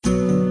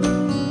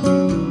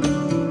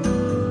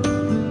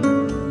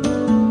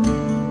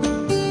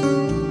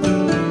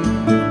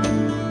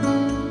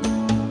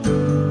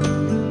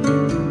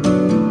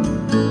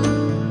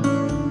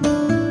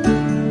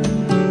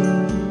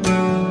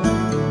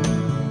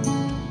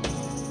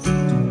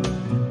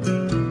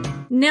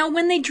Now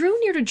when they drew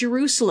near to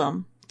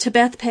Jerusalem, to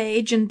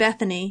Bethpage and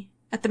Bethany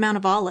at the Mount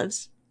of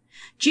Olives,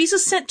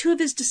 Jesus sent 2 of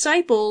his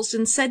disciples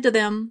and said to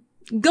them,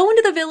 "Go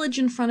into the village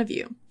in front of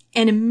you,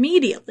 and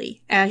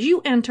immediately as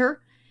you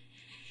enter,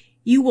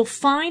 you will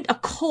find a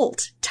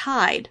colt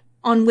tied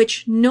on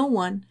which no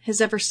one has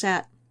ever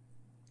sat.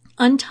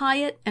 Untie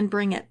it and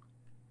bring it.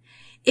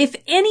 If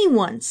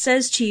anyone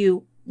says to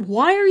you,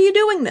 'Why are you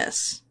doing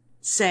this?'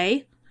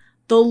 say,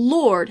 'The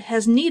Lord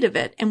has need of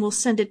it and will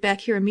send it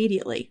back here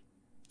immediately.'"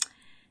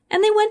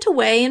 And they went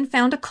away and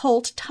found a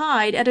colt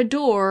tied at a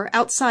door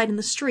outside in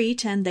the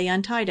street, and they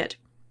untied it.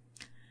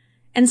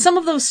 And some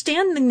of those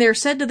standing there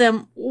said to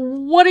them,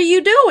 "What are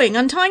you doing,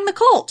 untying the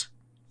colt?"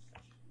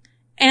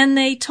 And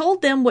they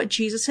told them what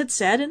Jesus had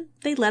said, and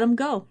they let him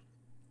go.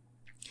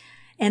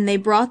 And they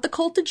brought the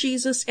colt to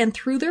Jesus and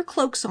threw their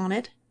cloaks on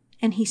it,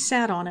 and he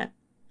sat on it.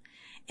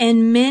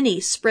 And many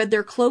spread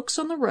their cloaks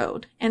on the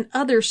road, and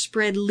others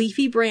spread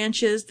leafy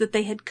branches that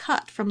they had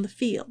cut from the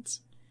fields.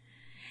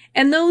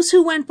 And those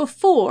who went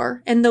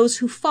before and those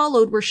who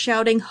followed were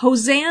shouting,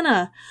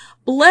 "Hosanna!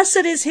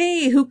 Blessed is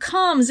he who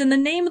comes in the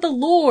name of the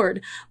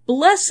Lord!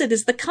 Blessed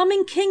is the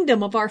coming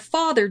kingdom of our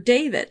father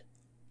David!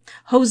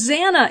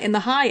 Hosanna in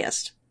the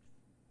highest!"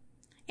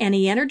 And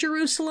he entered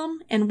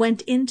Jerusalem and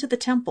went into the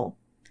temple.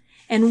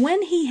 And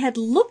when he had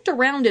looked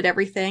around at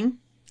everything,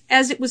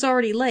 as it was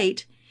already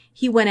late,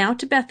 he went out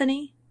to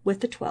Bethany with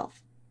the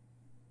 12.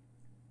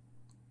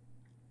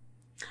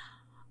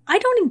 I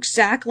don't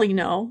exactly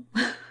know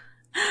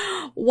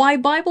why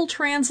Bible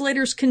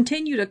translators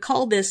continue to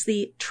call this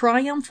the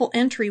triumphal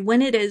entry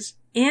when it is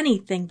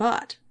anything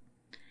but.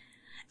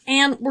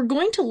 And we're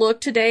going to look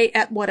today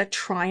at what a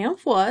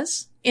triumph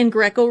was in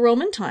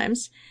Greco-Roman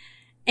times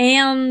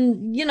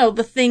and,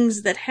 the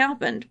things that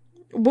happened.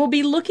 We'll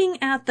be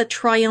looking at the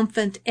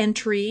triumphant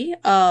entry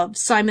of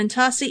Simon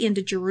Tassi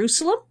into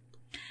Jerusalem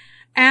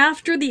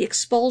after the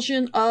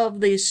expulsion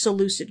of the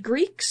Seleucid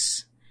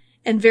Greeks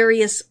and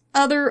various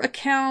other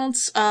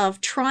accounts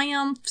of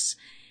triumphs,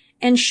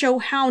 and show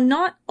how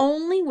not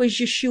only was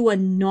Yeshua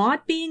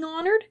not being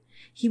honored,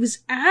 he was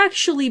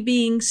actually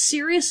being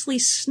seriously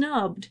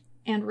snubbed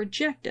and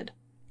rejected.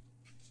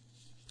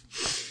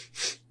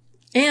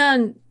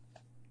 And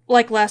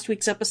like last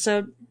week's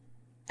episode,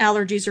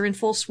 allergies are in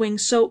full swing,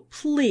 so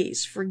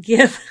please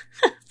forgive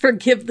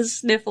the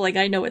sniffling.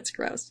 I know it's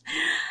gross.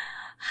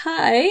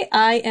 Hi,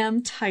 I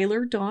am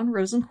Tyler Dawn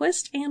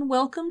Rosenquist, and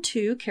welcome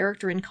to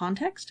Character in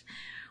Context,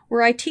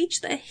 where I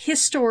teach the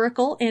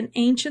historical and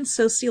ancient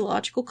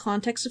sociological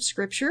context of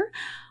Scripture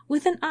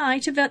with an eye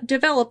to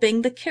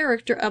developing the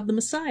character of the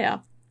Messiah.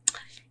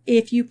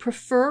 If you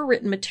prefer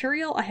written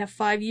material, I have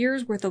 5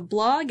 years worth of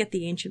blog at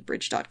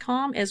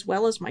theancientbridge.com, as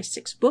well as my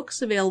 6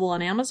 books available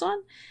on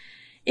Amazon,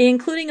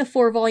 including a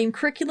 4-volume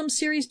curriculum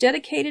series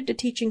dedicated to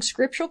teaching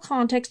scriptural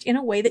context in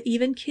a way that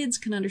even kids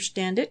can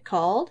understand it,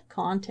 called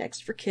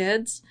Context for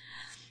Kids.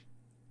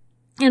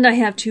 And I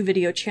have 2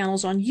 video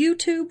channels on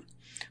YouTube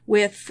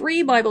with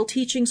free Bible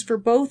teachings for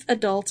both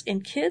adults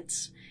and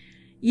kids.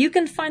 You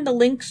can find the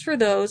links for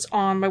those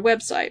on my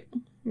website.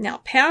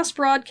 Now, past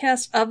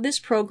broadcasts of this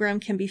program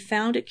can be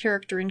found at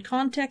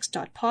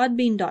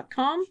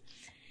characterincontext.podbean.com,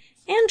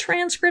 and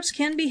transcripts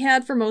can be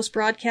had for most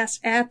broadcasts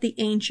at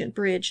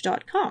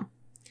theancientbridge.com.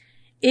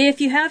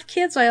 If you have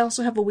kids, I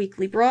also have a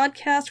weekly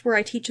broadcast where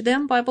I teach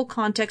them Bible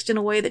context in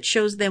a way that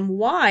shows them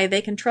why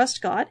they can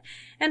trust God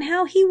and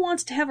how He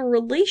wants to have a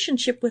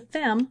relationship with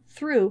them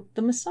through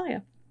the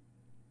Messiah.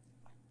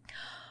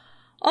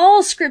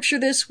 All scripture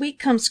this week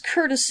comes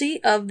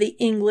courtesy of the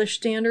English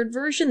Standard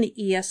Version, the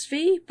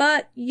ESV,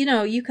 but,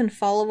 you can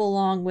follow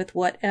along with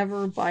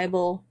whatever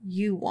Bible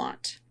you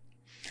want.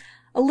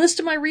 A list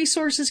of my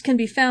resources can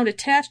be found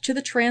attached to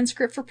the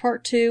transcript for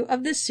Part 2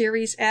 of this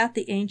series at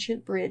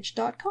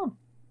theancientbridge.com.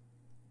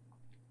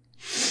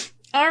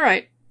 All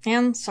right,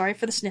 and sorry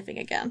for the sniffing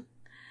again.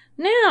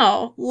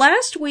 Now,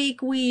 last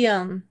week we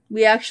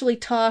actually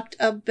talked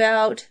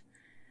about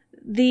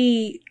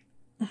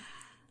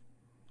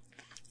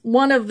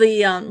one of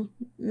the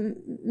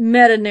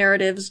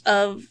meta-narratives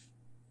of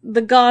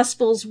the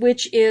Gospels,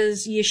 which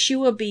is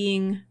Yeshua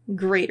being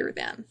greater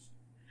than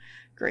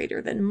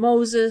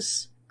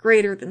Moses,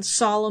 greater than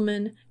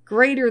Solomon,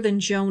 greater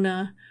than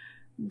Jonah,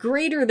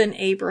 greater than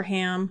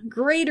Abraham,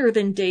 greater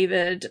than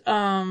David,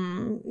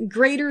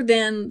 greater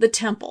than the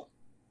temple.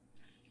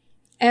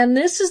 And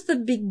this is the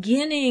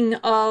beginning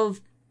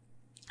of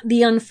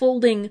the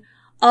unfolding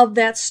of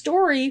that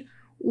story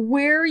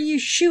where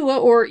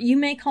Yeshua, or you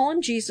may call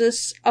him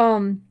Jesus,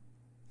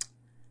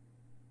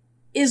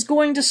 is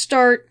going to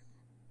start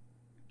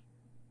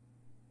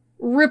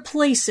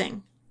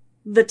replacing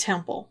the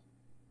temple.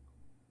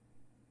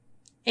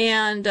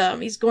 And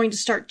he's going to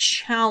start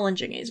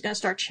challenging it. He's going to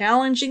start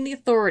challenging the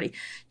authority,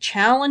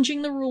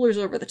 challenging the rulers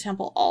over the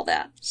temple, all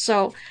that.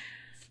 So,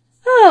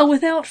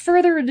 without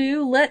further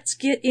ado, let's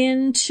get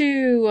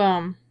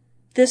into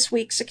this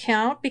week's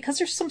account, because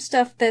there's some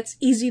stuff that's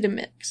easy to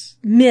mix.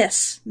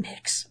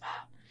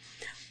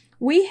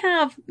 We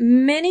have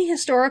many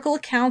historical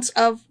accounts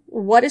of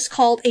what is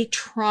called a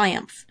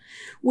triumph,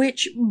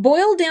 which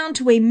boiled down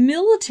to a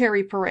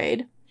military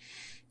parade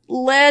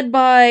led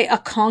by a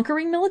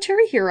conquering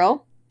military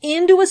hero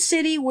into a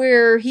city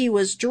where he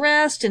was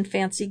dressed in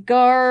fancy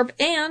garb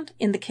and,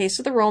 in the case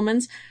of the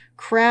Romans,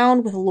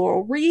 crowned with a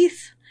laurel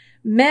wreath,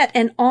 met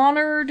and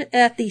honored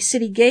at the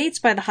city gates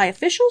by the high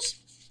officials,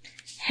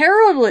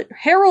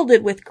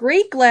 heralded with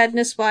great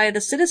gladness by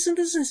the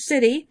citizens of the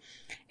city,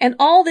 and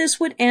all this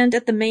would end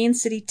at the main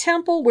city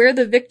temple where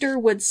the victor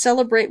would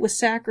celebrate with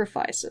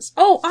sacrifices.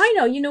 Oh, I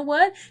know. You know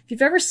what? If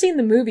you've ever seen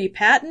the movie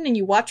Patton and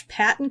you watch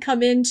Patton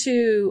come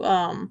into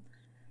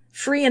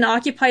free and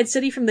occupied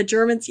city from the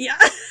Germans, yeah.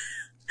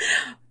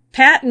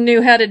 Patton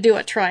knew how to do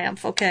a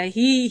triumph, okay?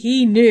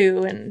 He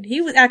knew, and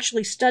he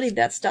actually studied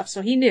that stuff,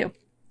 so he knew.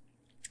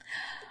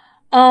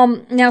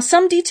 Now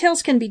some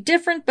details can be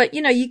different, but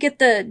you get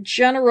the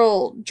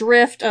general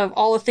drift of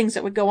all the things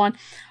that would go on.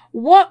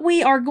 What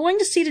we are going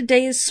to see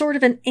today is sort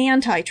of an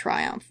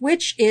anti-triumph,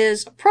 which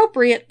is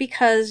appropriate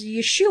because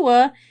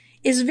Yeshua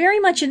is very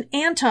much an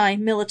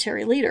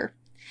anti-military leader.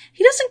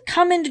 He doesn't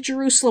come into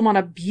Jerusalem on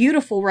a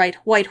beautiful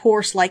white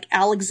horse like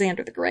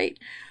Alexander the Great,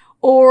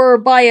 or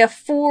by a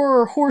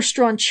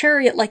 4-horse-drawn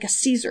chariot like a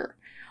Caesar,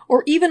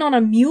 or even on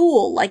a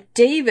mule like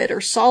David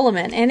or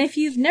Solomon. And if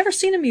you've never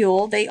seen a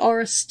mule, they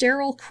are a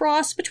sterile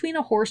cross between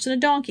a horse and a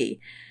donkey.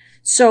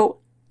 So,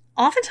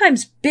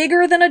 oftentimes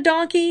bigger than a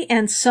donkey,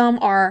 and some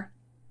are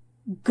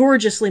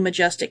gorgeously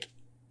majestic.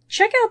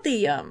 Check out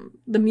the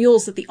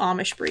mules that the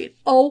Amish breed.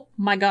 Oh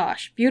my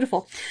gosh,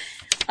 beautiful.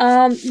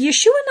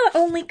 Yeshua not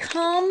only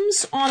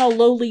comes on a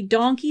lowly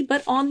donkey,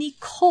 but on the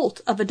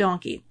colt of a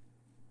donkey.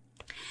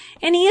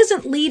 And he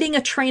isn't leading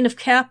a train of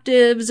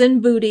captives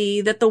and booty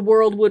that the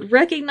world would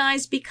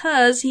recognize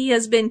because he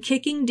has been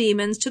kicking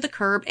demons to the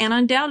curb, and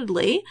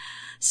undoubtedly,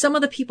 some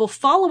of the people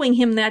following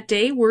him that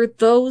day were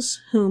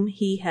those whom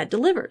he had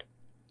delivered.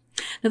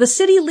 Now, the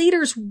city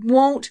leaders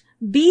won't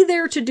be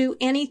there to do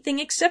anything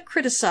except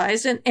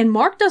criticize, and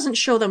Mark doesn't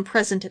show them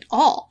present at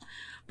all.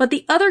 But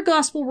the other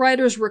gospel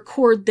writers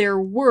record their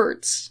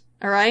words,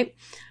 all right?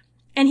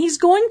 And he's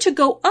going to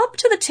go up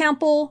to the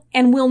temple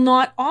and will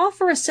not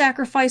offer a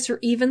sacrifice or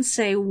even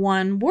say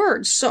one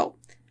word. So,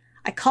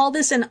 I call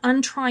this an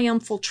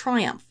untriumphal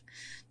triumph.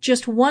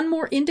 Just one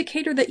more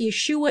indicator that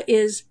Yeshua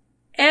is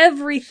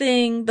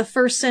everything the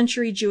first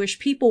century Jewish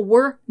people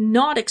were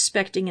not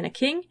expecting in a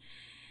king.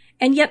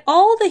 And yet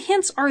all the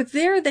hints are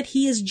there that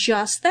he is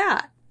just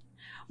that.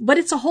 But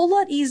it's a whole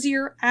lot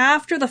easier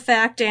after the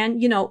fact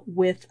and,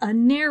 with a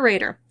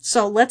narrator.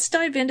 So let's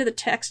dive into the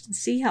text and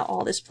see how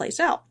all this plays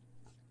out.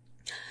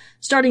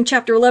 Starting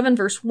chapter 11,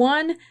 verse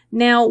 1,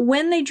 Now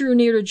when they drew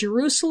near to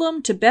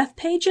Jerusalem, to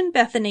Bethpage and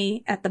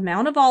Bethany, at the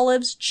Mount of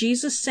Olives,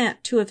 Jesus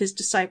sent 2 of his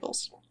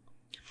disciples.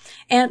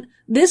 And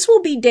this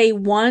will be day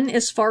 1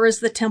 as far as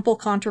the temple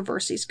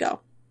controversies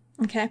go.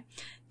 Okay?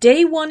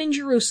 Day 1 in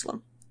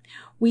Jerusalem.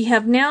 We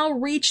have now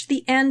reached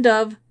the end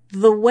of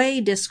the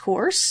way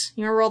discourse.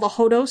 You remember all the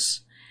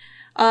hodos?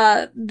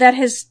 That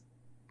has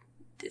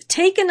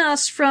taken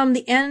us from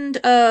the end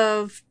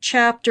of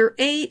chapter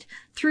 8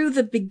 through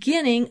the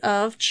beginning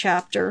of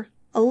chapter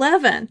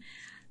 11.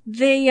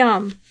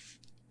 They've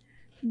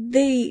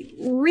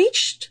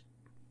reached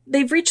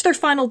their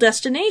final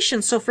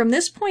destination. So from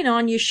this point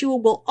on,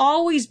 Yeshua will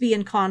always be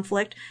in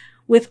conflict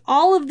with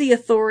all of the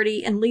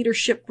authority and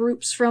leadership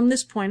groups from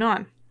this point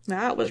on.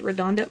 That was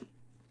redundant.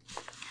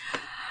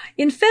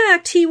 In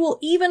fact, he will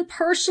even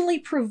personally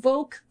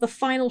provoke the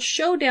final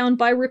showdown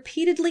by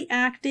repeatedly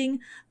acting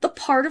the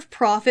part of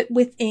prophet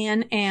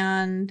within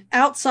and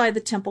outside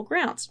the temple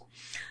grounds.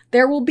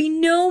 There will be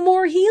no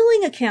more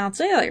healing accounts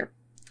either.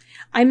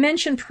 I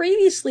mentioned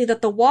previously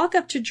that the walk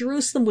up to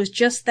Jerusalem was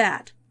just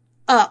that,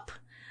 up.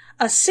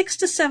 A 6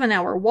 to 7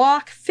 hour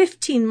walk,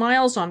 15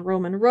 miles on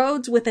Roman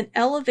roads with an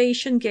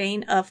elevation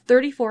gain of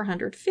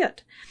 3,400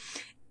 feet.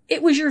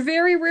 It was your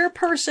very rare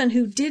person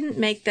who didn't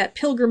make that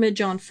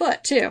pilgrimage on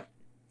foot, too.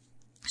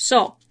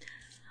 So,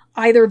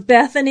 either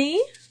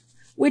Bethany,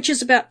 which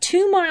is about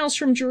 2 miles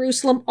from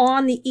Jerusalem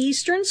on the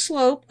eastern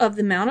slope of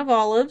the Mount of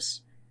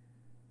Olives.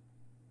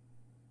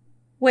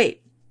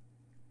 Wait.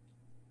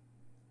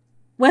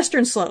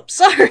 Western slope,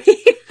 sorry.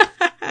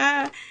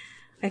 I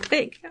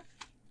think.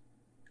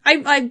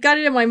 I've got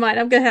it in my mind.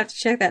 I'm going to have to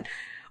check that.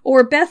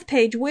 Or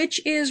Bethpage,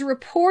 which is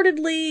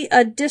reportedly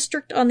a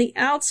district on the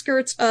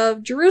outskirts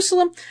of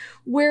Jerusalem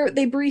where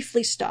they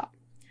briefly stop.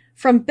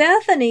 From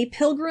Bethany,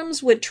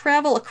 pilgrims would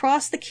travel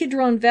across the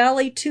Kidron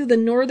Valley to the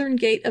northern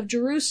gate of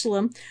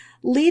Jerusalem,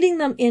 leading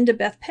them into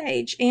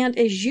Bethpage. And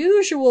as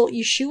usual,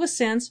 Yeshua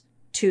sends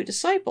 2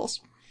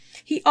 disciples.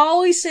 He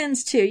always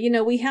sends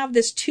 2. We have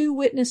this 2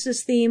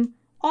 witnesses theme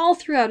all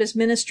throughout his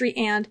ministry,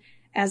 and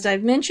as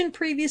I've mentioned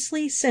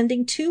previously,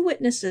 sending 2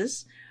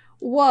 witnesses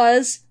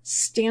was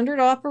standard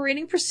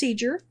operating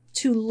procedure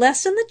to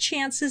lessen the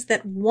chances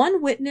that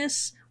one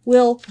witness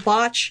will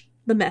botch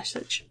the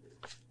message.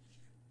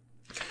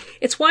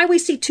 It's why we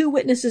see 2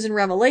 witnesses in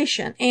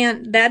Revelation,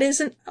 and that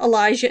isn't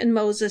Elijah and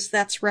Moses,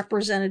 that's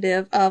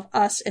representative of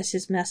us as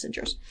his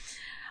messengers.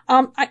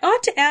 I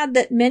ought to add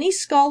that many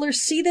scholars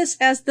see this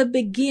as the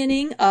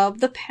beginning of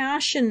the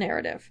Passion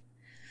narrative.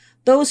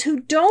 Those who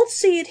don't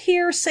see it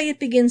here say it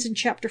begins in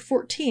chapter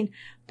 14,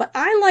 but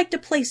I like to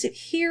place it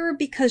here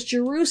because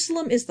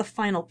Jerusalem is the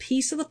final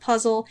piece of the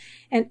puzzle,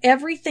 and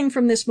everything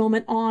from this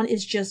moment on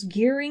is just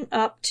gearing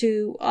up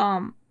to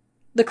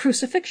the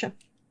crucifixion.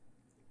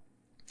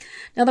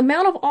 Now, the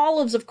Mount of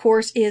Olives, of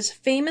course, is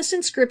famous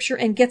in Scripture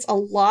and gets a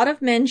lot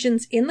of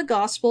mentions in the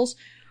Gospels,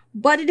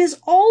 but it is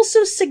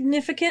also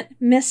significant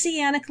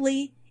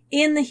messianically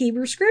in the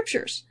Hebrew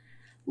Scriptures.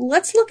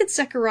 Let's look at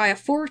Zechariah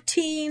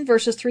 14,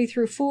 verses 3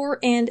 through 4,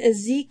 and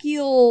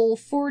Ezekiel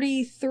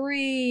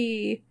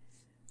 43,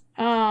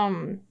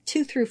 2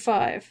 through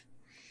 5.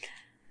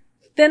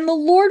 Then the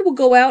Lord will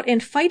go out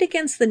and fight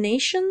against the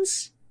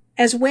nations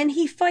as when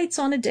he fights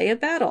on a day of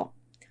battle.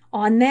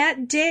 On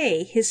that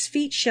day his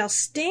feet shall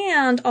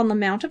stand on the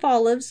Mount of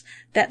Olives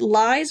that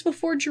lies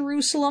before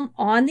Jerusalem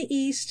on the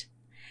east,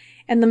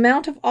 and the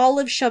Mount of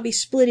Olives shall be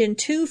split in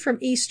two from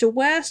east to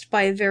west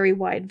by a very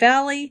wide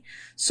valley,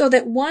 so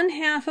that one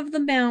half of the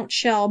mount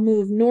shall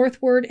move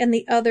northward and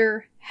the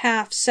other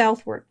half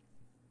southward.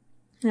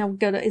 Now we'll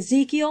go to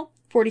Ezekiel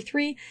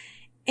 43.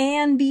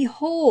 And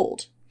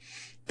behold,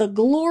 the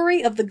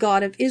glory of the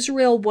God of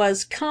Israel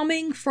was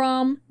coming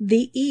from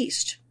the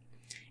east.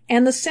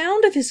 And the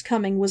sound of his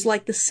coming was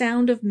like the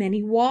sound of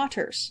many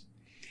waters.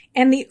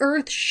 And the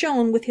earth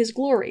shone with his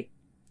glory.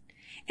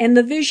 And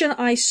the vision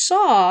I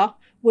saw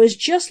was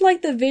just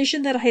like the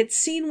vision that I had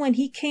seen when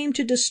he came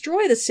to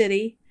destroy the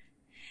city,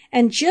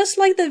 and just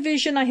like the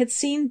vision I had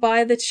seen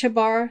by the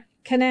Chebar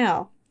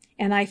Canal,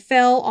 and I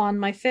fell on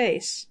my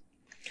face.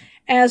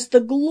 As the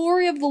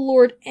glory of the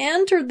Lord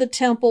entered the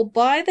temple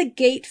by the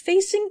gate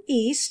facing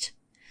east,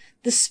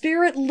 the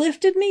Spirit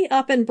lifted me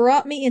up and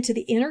brought me into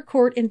the inner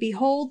court, and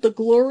behold, the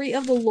glory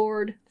of the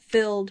Lord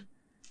filled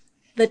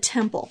the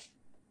temple.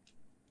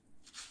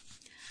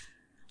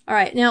 All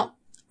right, now,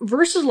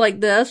 verses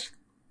like this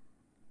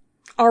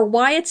are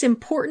why it's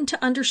important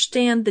to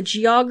understand the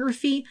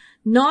geography,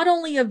 not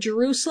only of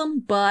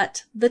Jerusalem,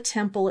 but the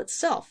temple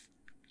itself.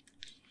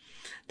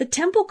 The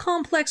temple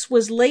complex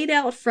was laid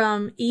out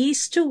from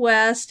east to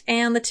west,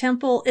 and the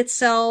temple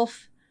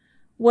itself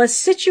was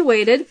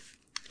situated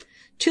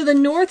to the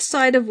north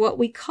side of what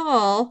we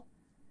call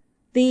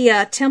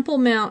the Temple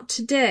Mount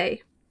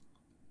today,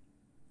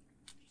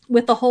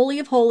 with the Holy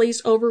of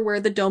Holies over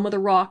where the Dome of the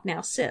Rock now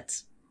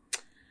sits.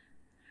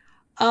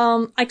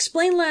 I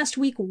explained last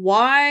week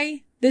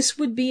why this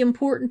would be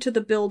important to the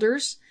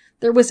builders.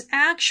 There was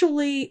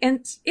actually,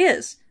 and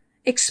is,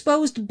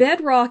 exposed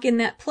bedrock in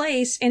that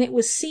place, and it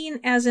was seen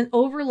as an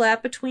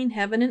overlap between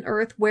heaven and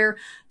earth where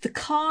the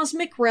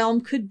cosmic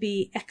realm could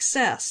be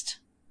accessed.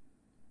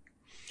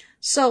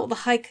 So the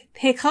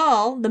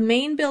Hekal, the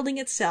main building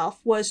itself,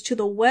 was to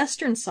the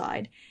western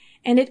side,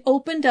 and it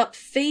opened up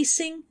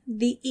facing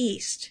the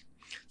east.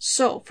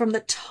 So from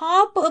the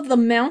top of the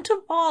Mount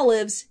of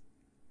Olives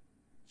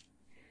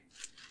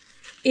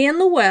in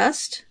the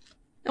west,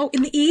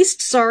 in the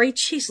east, sorry,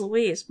 jeez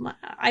Louise,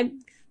 I'm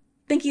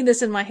thinking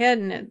this in my head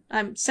and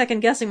I'm second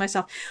guessing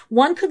myself.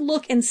 One could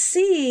look and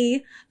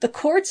see the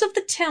courts of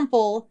the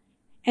temple,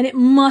 and it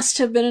must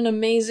have been an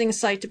amazing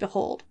sight to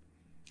behold.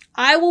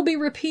 I will be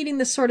repeating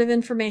this sort of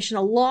information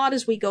a lot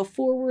as we go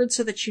forward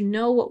so that you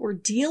know what we're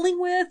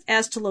dealing with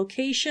as to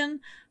location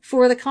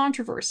for the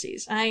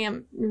controversies. I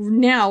am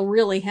now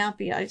really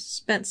happy I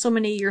spent so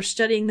many years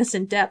studying this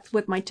in depth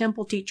with my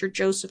temple teacher,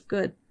 Joseph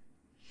Good.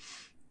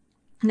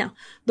 Now,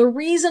 the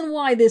reason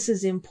why this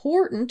is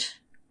important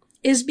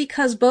is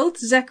because both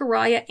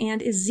Zechariah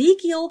and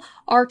Ezekiel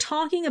are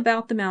talking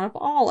about the Mount of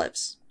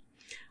Olives.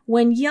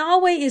 When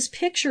Yahweh is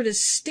pictured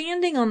as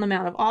standing on the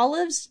Mount of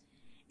Olives,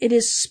 it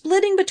is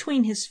splitting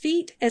between his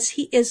feet as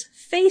he is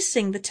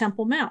facing the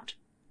Temple Mount.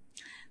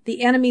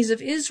 The enemies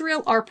of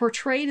Israel are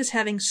portrayed as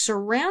having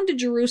surrounded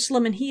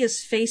Jerusalem, and he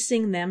is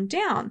facing them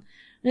down.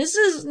 This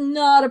is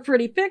not a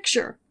pretty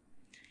picture.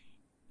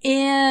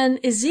 In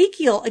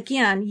Ezekiel,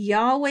 again,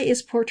 Yahweh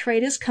is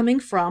portrayed as coming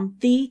from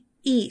the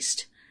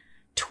east,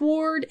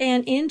 toward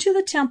and into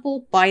the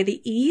temple by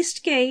the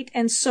east gate,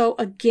 and so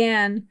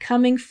again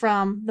coming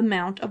from the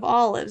Mount of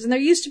Olives. And there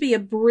used to be a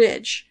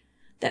bridge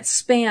that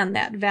spanned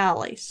that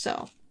valley.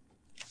 So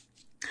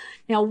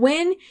now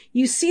when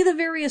you see the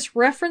various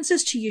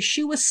references to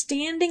Yeshua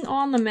standing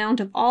on the Mount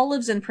of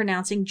Olives and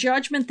pronouncing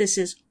judgment, this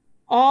is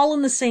all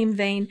in the same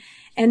vein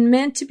and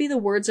meant to be the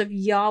words of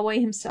Yahweh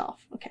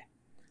himself. Okay,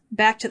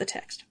 back to the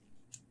text.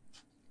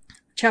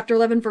 Chapter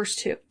 11, verse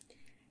 2.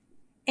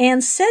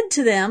 And said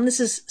to them, this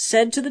is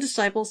said to the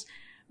disciples,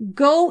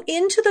 go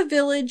into the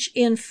village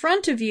in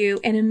front of you,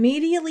 and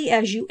immediately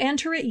as you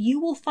enter it, you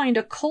will find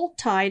a colt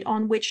tied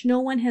on which no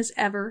one has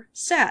ever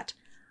sat.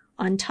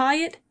 Untie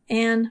it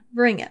and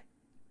bring it.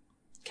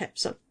 Okay,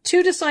 so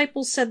 2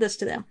 disciples said this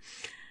to them.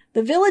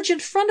 The village in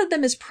front of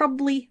them is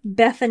probably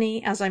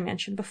Bethany, as I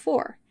mentioned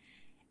before.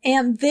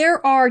 And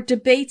there are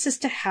debates as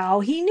to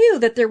how he knew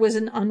that there was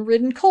an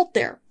unridden colt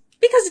there,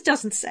 because it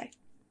doesn't say.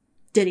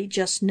 Did he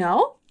just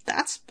know?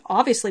 That's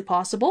obviously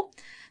possible.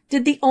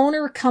 Did the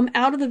owner come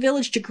out of the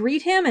village to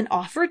greet him and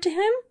offer it to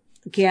him?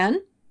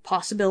 Again,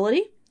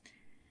 possibility.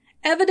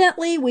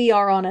 Evidently, we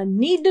are on a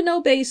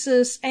need-to-know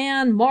basis,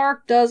 and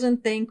Mark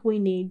doesn't think we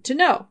need to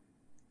know.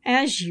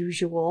 As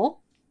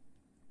usual.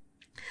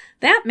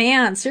 That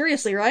man,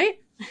 seriously,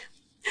 right?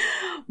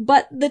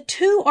 But the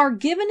two are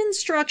given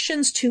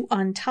instructions to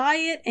untie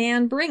it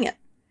and bring it,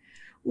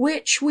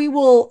 which we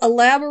will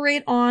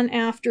elaborate on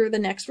after the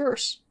next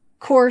verse. Of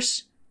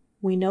course,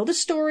 we know the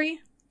story.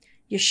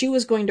 Yeshua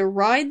is going to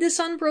ride this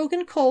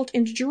unbroken colt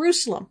into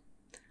Jerusalem.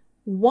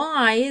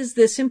 Why is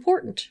this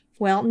important?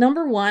 Well,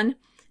 number one,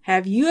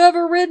 have you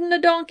ever ridden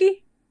a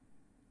donkey?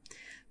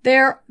 They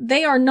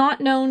are not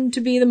known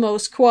to be the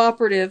most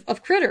cooperative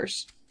of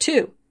critters.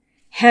 2,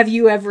 have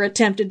you ever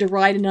attempted to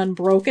ride an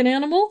unbroken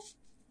animal?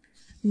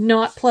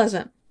 Not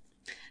pleasant.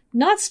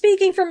 Not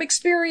speaking from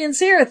experience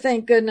here,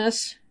 thank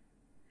goodness.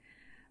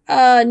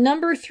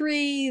 Number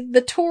 3,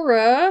 the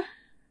Torah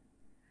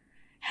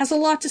has a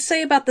lot to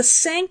say about the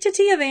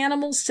sanctity of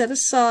animals set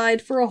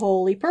aside for a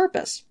holy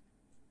purpose.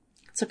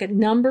 Let's look at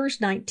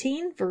Numbers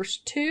 19, verse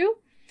 2.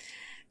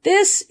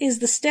 This is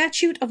the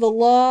statute of the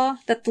law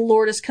that the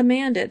Lord has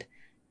commanded.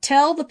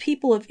 Tell the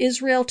people of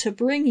Israel to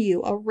bring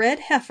you a red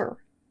heifer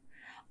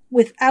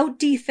without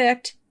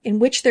defect, in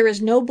which there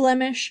is no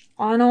blemish,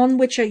 on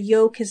which a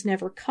yoke has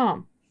never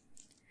come.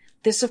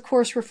 This, of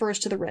course, refers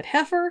to the red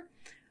heifer,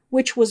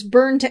 which was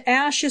burned to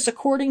ashes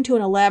according to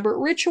an elaborate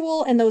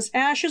ritual, and those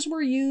ashes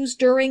were used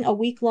during a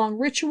week-long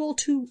ritual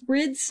to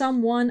rid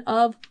someone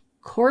of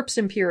corpse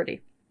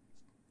impurity.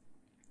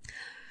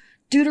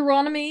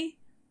 Deuteronomy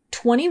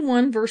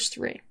 21 verse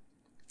 3.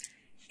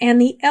 And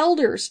the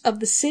elders of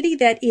the city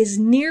that is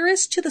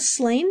nearest to the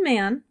slain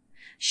man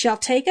shall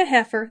take a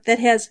heifer that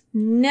has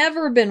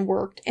never been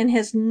worked and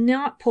has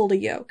not pulled a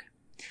yoke.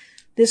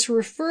 This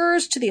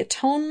refers to the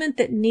atonement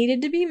that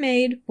needed to be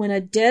made when a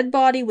dead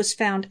body was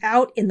found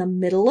out in the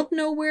middle of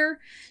nowhere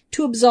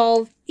to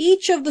absolve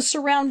each of the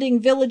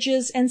surrounding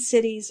villages and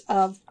cities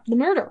of the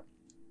murder.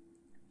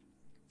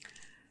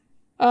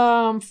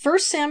 1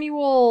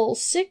 Samuel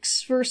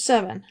 6 verse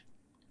 7.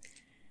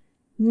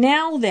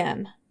 Now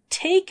then,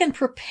 take and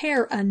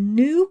prepare a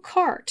new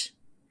cart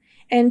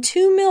and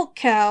 2 milk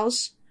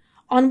cows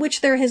on which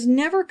there has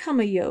never come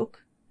a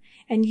yoke,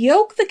 and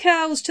yoke the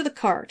cows to the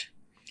cart,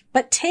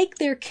 but take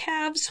their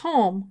calves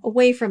home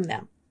away from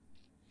them.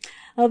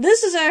 Now,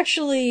 this is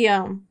actually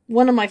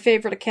one of my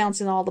favorite accounts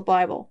in all the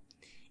Bible.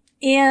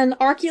 In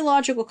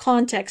archaeological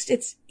context,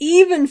 it's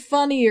even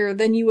funnier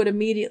than you would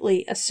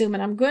immediately assume,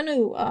 and I'm going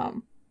to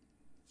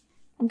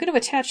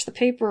attach the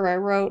paper I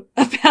wrote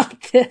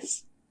about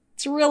this.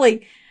 It's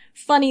really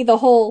funny, the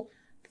whole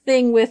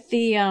thing with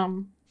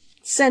the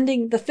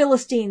sending the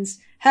Philistines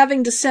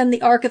having to send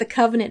the Ark of the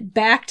Covenant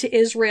back to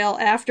Israel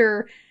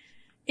after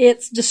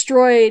it's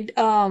destroyed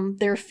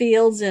their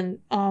fields and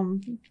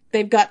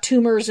they've got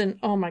tumors and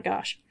oh my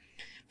gosh.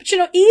 But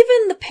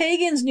even the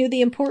pagans knew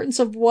the importance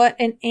of what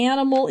an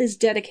animal is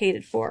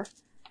dedicated for.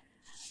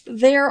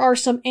 There are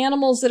some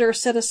animals that are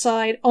set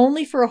aside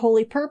only for a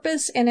holy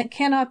purpose and it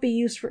cannot be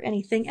used for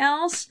anything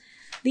else.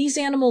 These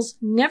animals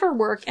never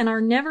work and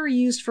are never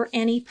used for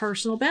any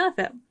personal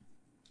benefit.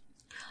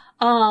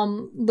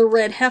 The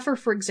red heifer,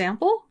 for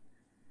example,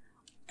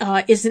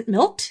 isn't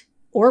milked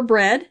or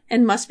bred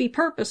and must be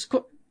perfect.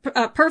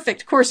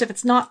 Of course, if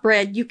it's not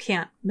bred, you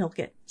can't milk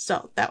it.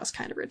 So that was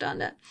kind of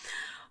redundant.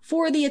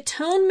 For the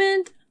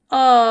atonement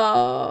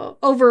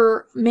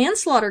over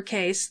manslaughter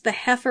case, the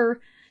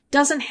heifer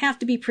doesn't have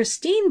to be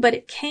pristine, but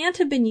it can't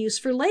have been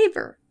used for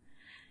labor.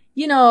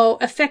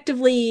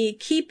 Effectively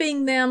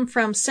keeping them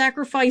from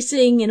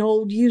sacrificing an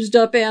old used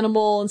up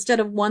animal instead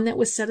of one that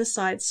was set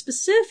aside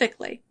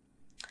specifically.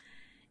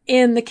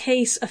 In the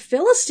case of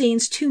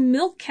Philistines, 2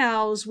 milk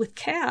cows with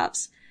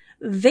calves,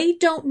 they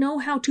don't know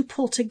how to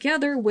pull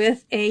together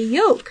with a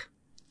yoke,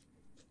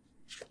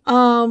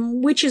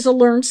 which is a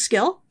learned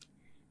skill,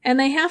 and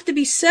they have to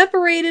be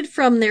separated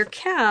from their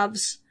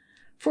calves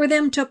for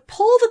them to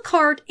pull the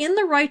cart in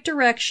the right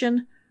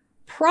direction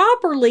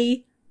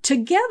properly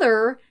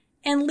together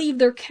and leave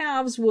their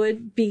calves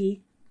would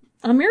be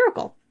a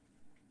miracle.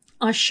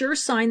 A sure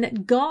sign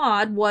that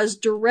God was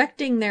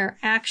directing their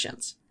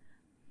actions.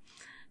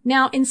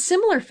 Now, in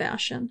similar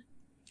fashion,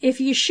 if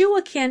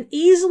Yeshua can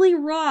easily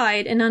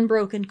ride an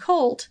unbroken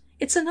colt,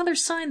 it's another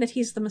sign that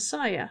he's the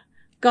Messiah,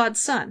 God's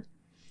son.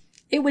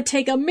 It would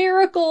take a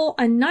miracle,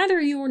 and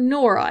neither you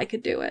nor I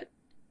could do it,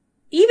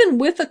 even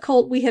with a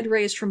colt we had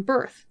raised from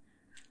birth.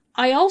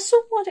 I also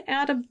want to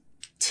add a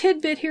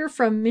tidbit here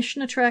from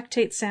Mishnah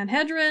Tractate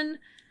Sanhedrin,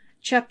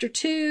 Chapter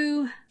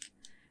 2,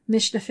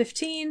 Mishnah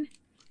 15.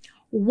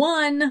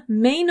 One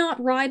may not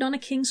ride on a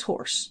king's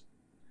horse,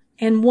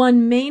 and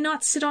one may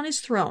not sit on his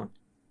throne,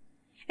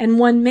 and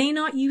one may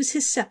not use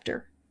his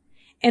scepter,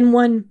 and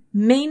one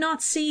may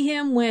not see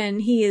him when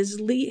he is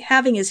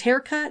having his hair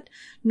cut,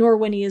 nor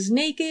when he is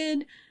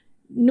naked,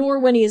 nor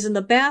when he is in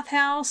the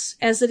bathhouse.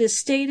 As it is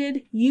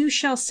stated, you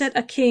shall set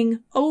a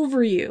king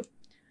over you.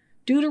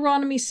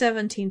 Deuteronomy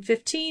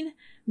 17:15,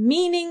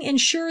 meaning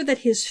ensure that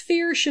his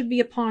fear should be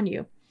upon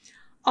you.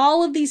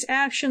 All of these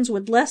actions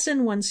would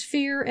lessen one's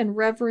fear and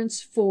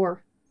reverence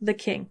for the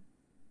king.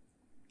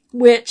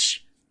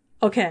 Which,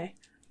 okay,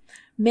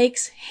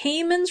 makes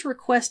Haman's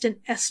request in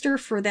Esther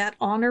for that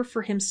honor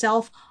for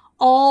himself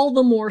all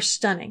the more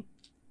stunning.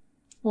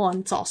 Well,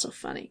 and it's also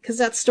funny, because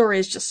that story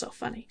is just so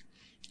funny.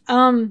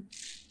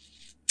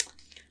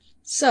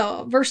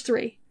 So, verse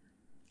 3.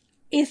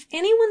 If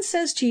anyone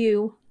says to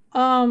you,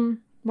 why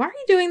are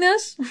you doing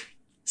this?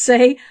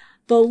 Say,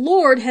 the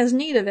Lord has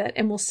need of it,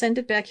 and will send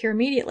it back here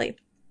immediately.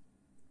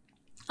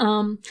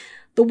 The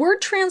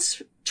word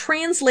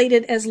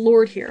translated as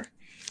Lord here,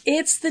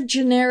 it's the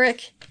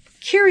generic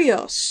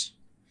Kyrios.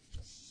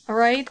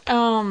 Alright?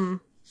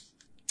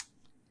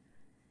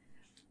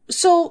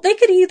 So they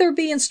could either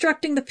be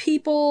instructing the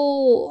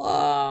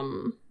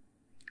people,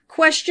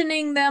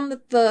 questioning them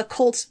that the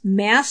cult's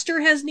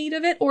master has need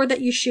of it, or that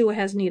Yeshua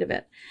has need of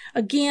it.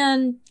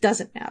 Again,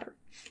 doesn't matter.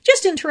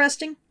 Just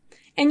interesting.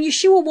 And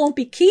Yeshua won't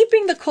be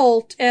keeping the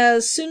colt.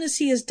 As soon as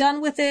he is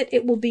done with it,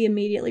 it will be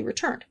immediately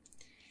returned.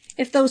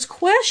 If those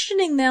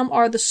questioning them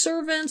are the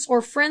servants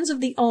or friends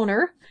of the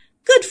owner,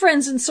 good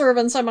friends and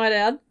servants, I might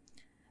add,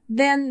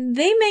 then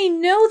they may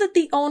know that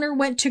the owner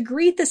went to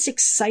greet this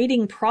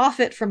exciting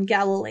prophet from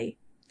Galilee.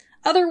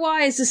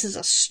 Otherwise, this is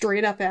a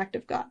straight-up act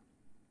of God.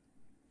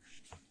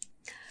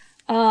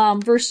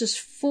 Verses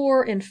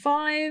 4 and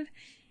 5.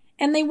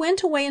 And they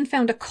went away and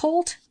found a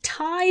colt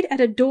tied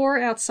at a door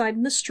outside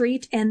in the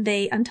street, and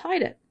they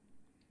untied it.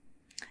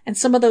 And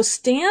some of those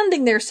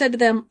standing there said to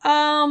them,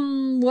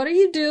 what are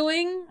you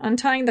doing?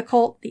 Untying the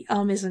colt. The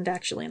isn't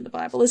actually in the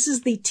Bible. This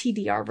is the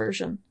TDR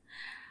version.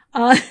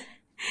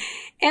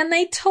 And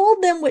they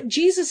told them what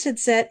Jesus had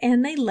said,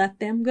 and they let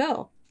them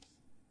go.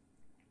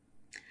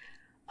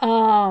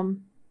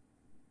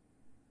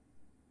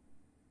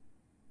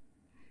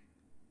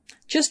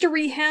 Just a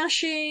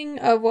rehashing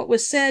of what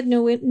was said,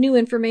 no new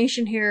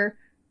information here.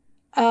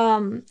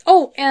 And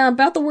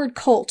about the word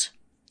colt.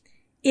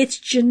 It's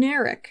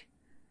generic.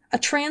 A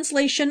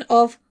translation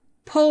of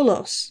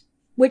polos,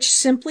 which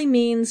simply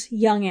means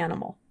young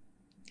animal.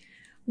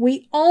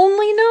 We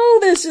only know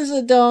this is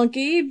a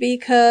donkey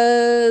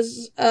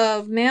because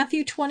of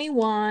Matthew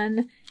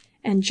 21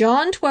 and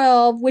John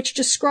 12, which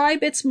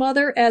describe its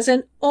mother as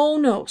an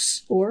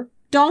onos, or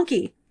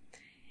donkey,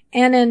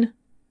 and an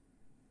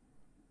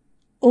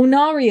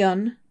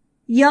onarion,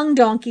 young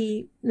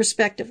donkey,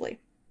 respectively.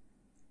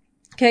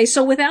 Okay,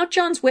 so without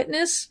John's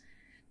witness,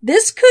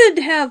 this could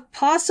have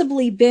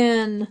possibly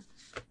been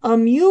a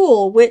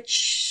mule,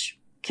 which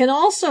can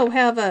also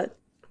have a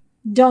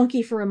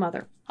donkey for a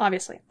mother,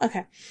 obviously.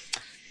 Okay.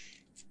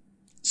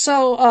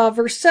 So,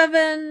 verse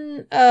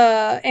 7,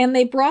 and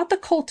they brought the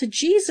colt to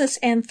Jesus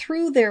and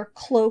threw their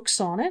cloaks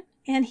on it,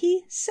 and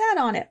he sat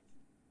on it.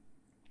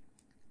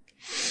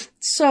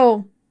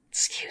 So,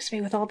 excuse me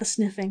with all the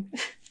sniffing.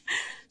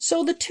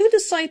 So the two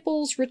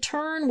disciples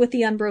return with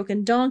the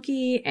unbroken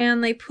donkey,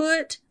 and they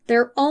put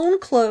their own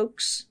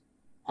cloaks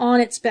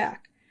on its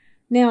back.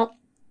 Now,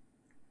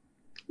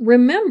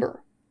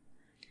 remember,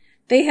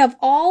 they have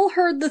all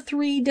heard the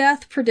 3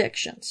 death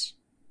predictions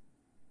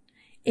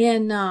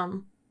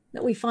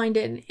that we find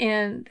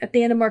in at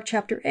the end of Mark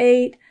chapter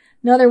 8,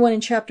 another one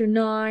in chapter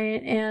 9,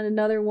 and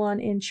another one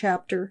in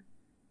chapter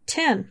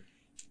 10.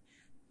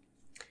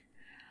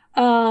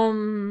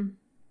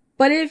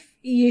 But if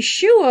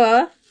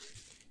Yeshua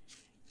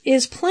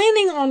is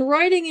planning on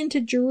riding into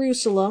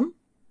Jerusalem,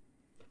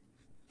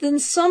 then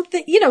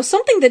something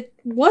that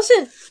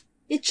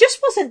it just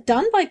wasn't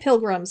done by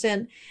pilgrims,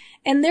 and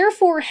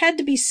therefore had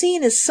to be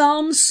seen as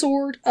some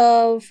sort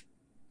of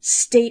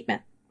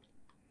statement.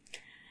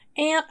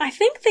 And I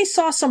think they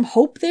saw some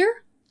hope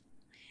there,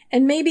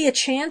 and maybe a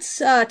chance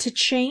to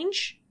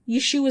change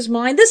Yeshua's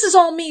mind. This is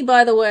all me,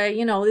 by the way.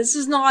 This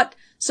is not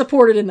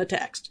supported in the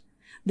text.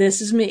 This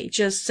is me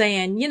just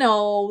saying,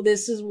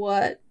 this is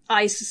what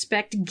I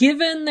suspect,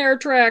 given their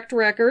track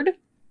record.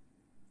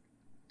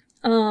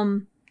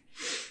 In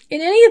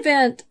any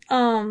event,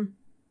 I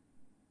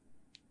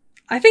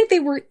think they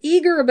were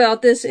eager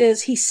about this.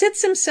 Is he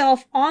sits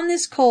himself on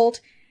this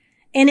colt,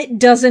 and it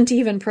doesn't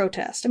even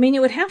protest. I mean,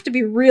 it would have to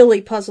be really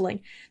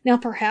puzzling. Now,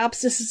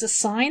 perhaps this is a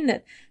sign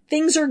that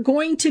things are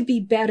going to be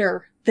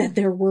better than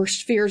their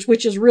worst fears,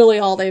 which is really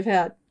all they've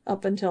had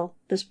up until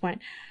this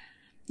point.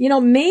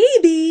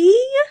 Maybe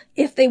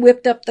if they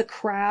whipped up the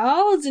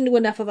crowds into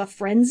enough of a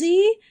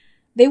frenzy,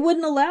 they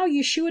wouldn't allow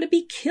Yeshua to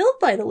be killed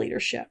by the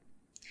leadership.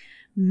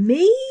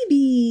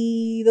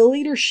 Maybe the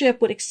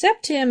leadership would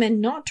accept him and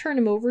not turn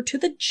him over to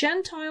the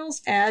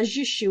Gentiles as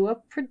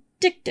Yeshua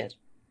predicted.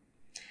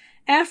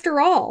 After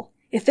all,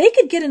 if they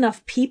could get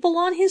enough people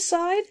on his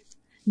side,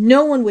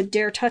 no one would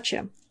dare touch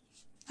him.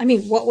 I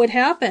mean, what would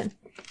happen?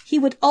 He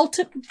would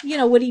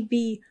would he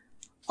be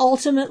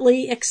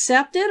ultimately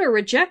accepted or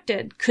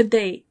rejected? Could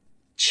they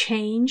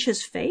change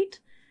his fate?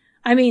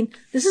 I mean,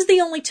 this is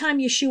the only time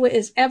Yeshua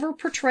is ever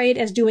portrayed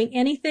as doing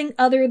anything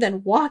other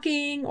than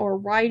walking or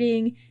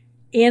riding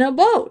in a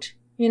boat.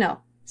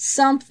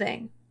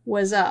 Something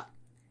was up.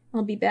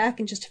 I'll be back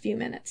in just a few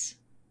minutes.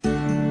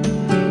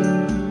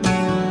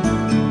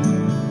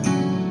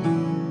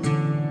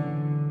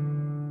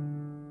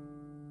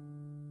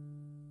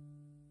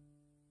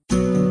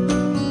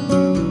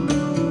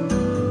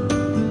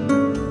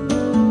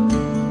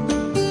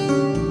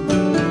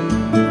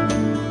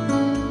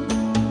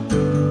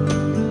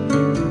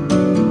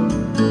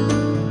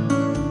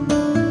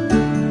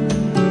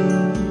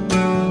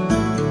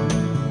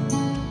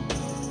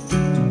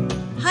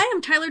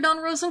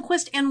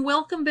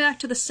 back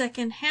to the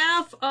second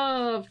half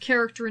of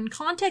Character and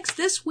Context.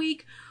 This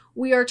week,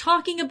 we are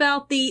talking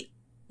about the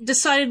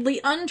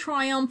decidedly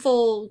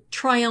triumphal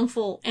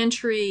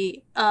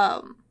entry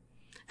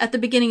at the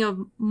beginning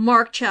of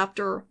Mark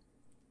chapter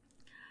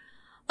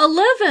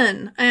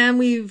 11. And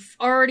we've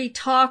already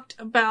talked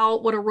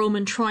about what a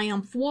Roman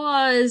triumph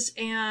was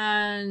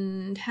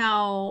and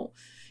how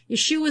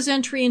Yeshua's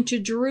entry into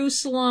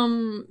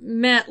Jerusalem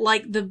met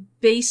like the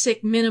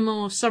basic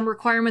minimum of some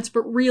requirements,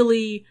 but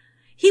really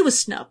he was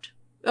snubbed.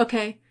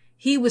 Okay?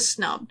 He was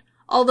snubbed.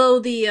 Although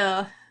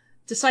the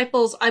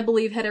disciples, I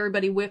believe, had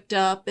everybody whipped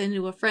up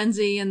into a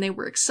frenzy and they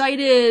were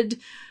excited,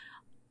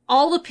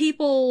 all the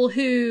people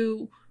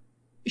who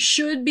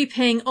should be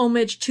paying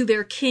homage to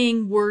their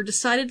king were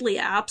decidedly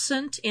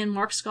absent in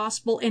Mark's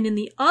gospel, and in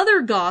the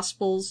other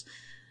gospels,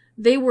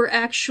 they were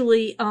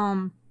actually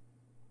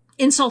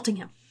insulting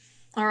him.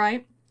 All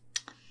right?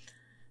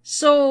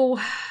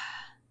 So,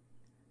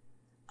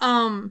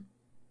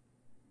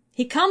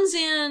 he comes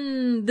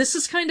in, this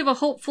is kind of a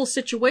hopeful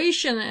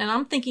situation, and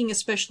I'm thinking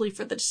especially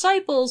for the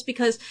disciples,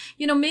 because,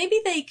 maybe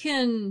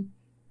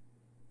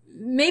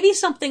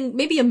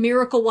a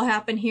miracle will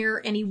happen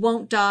here, and he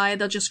won't die,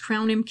 they'll just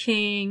crown him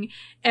king,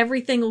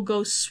 everything will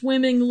go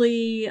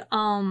swimmingly,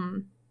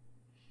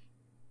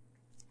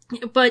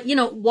 but,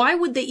 why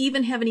would they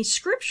even have any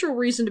scriptural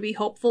reason to be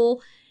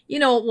hopeful?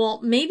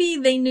 Maybe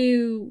they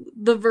knew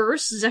the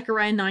verse,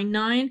 Zechariah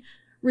 9:9,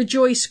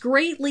 "Rejoice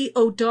greatly,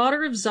 O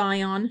daughter of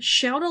Zion.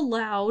 Shout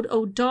aloud,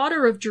 O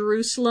daughter of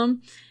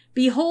Jerusalem.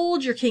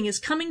 Behold, your king is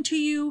coming to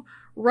you.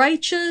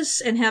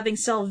 Righteous and having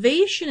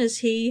salvation is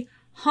he,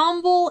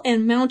 humble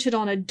and mounted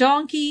on a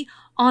donkey,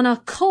 on a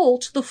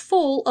colt, the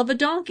foal of a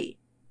donkey."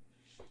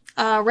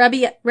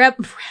 Rabbi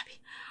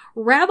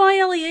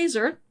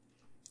Eliezer,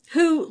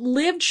 who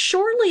lived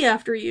shortly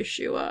after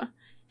Yeshua,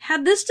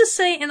 had this to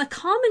say in a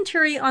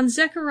commentary on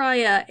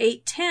Zechariah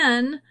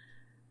 8:10,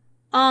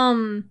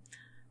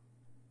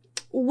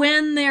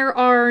 "When there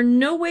are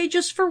no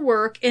wages for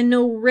work and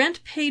no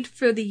rent paid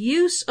for the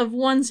use of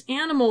one's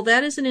animal,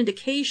 that is an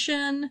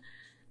indication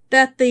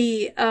that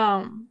the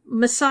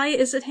Messiah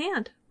is at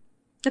hand.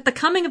 That the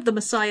coming of the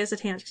Messiah is at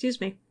hand,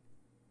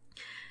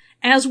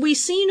 As we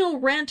see no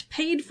rent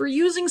paid for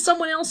using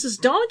someone else's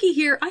donkey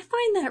here, I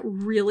find that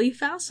really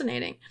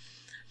fascinating.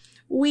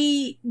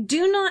 We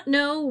do not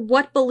know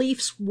what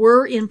beliefs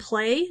were in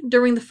play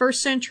during the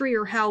first century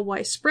or how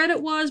widespread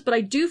it was, but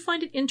I do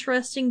find it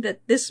interesting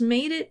that this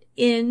made it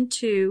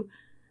into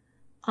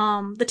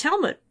the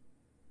Talmud.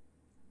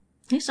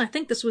 Yes, I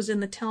think this was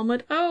in the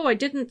Talmud. Oh, I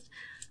didn't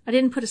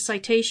put a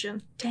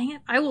citation. Dang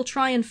it. I will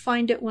try and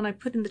find it when I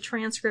put in the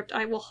transcript.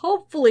 I will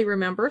hopefully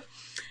remember.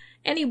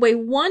 Anyway,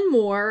 one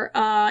more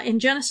in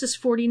Genesis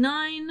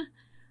 49.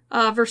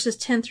 Verses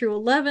 10 through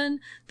 11,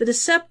 "The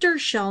scepter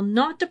shall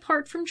not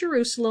depart from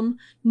Jerusalem,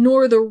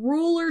 nor the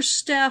ruler's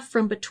staff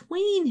from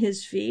between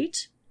his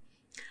feet,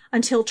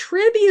 until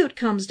tribute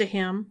comes to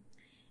him,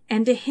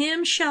 and to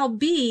him shall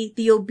be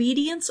the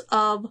obedience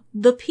of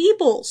the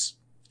peoples,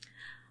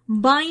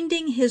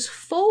 binding his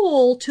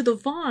foal to the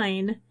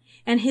vine,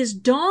 and his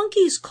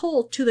donkey's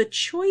colt to the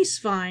choice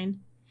vine.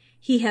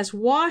 He has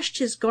washed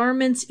his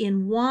garments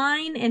in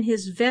wine, and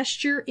his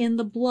vesture in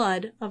the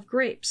blood of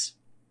grapes."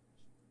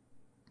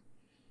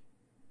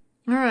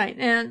 All right,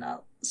 and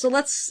so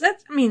wow.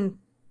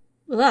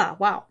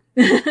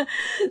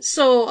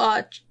 So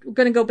we're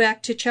going to go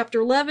back to chapter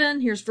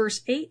 11. Here's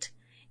verse 8.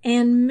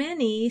 "And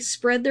many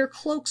spread their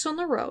cloaks on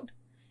the road,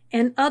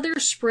 and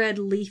others spread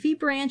leafy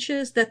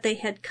branches that they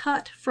had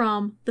cut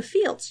from the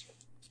fields."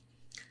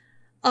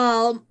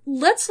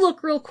 Let's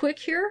look real quick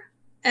here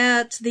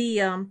at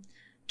the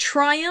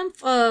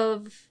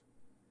triumphal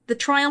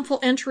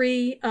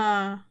entry,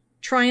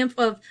 triumph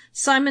of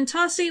Simon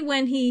Tassi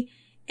when he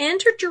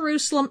entered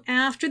Jerusalem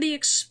after the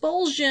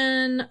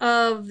expulsion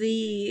of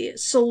the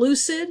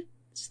Seleucid,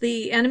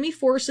 the enemy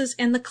forces,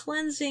 and the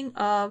cleansing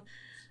of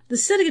the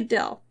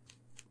citadel.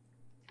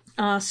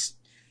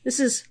 This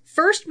is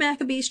 1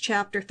 Maccabees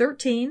chapter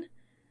 13,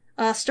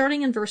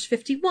 starting in verse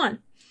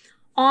 51.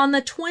 "On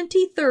the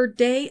 23rd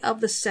day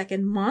of the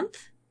second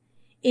month,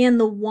 in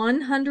the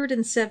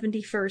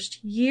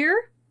 171st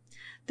year,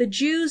 the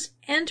Jews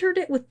entered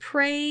it with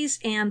praise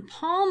and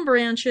palm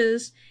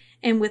branches,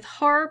 and with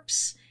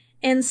harps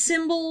and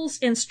cymbals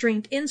and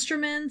stringed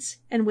instruments,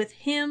 and with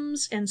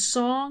hymns and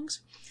songs,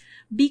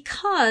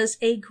 because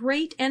a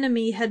great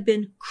enemy had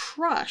been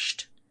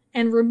crushed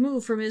and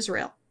removed from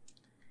Israel.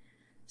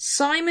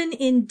 Simon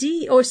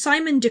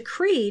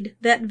decreed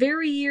that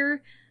very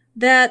year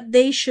that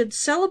they should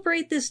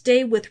celebrate this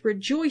day with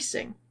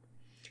rejoicing.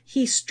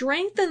 He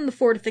strengthened the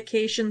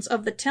fortifications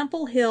of the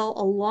Temple Hill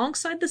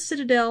alongside the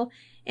citadel,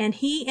 and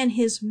he and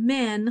his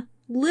men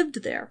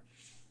lived there."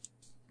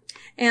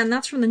 And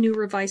that's from the New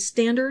Revised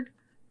Standard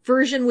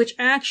Version, which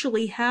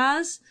actually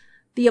has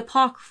the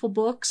apocryphal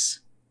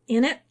books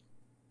in it.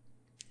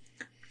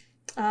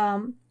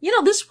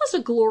 This was a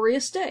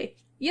glorious day.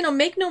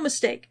 Make no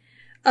mistake.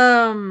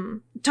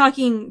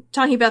 Talking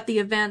about the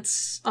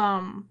events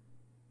from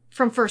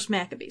First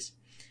Maccabees.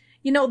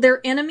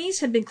 Their enemies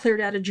had been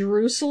cleared out of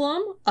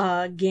Jerusalem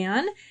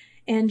again,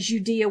 and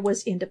Judea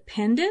was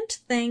independent,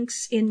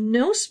 thanks in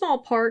no small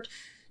part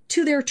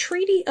to their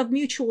treaty of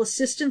mutual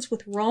assistance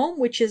with Rome,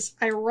 which is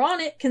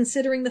ironic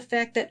considering the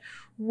fact that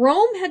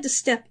Rome had to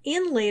step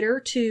in later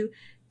to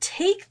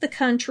take the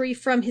country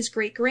from his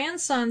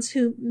great-grandsons,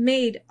 who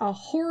made a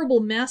horrible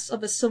mess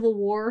of a civil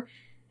war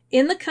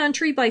in the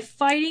country by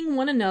fighting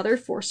one another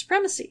for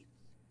supremacy.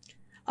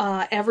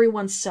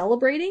 Everyone's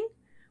celebrating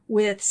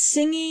with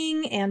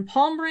singing and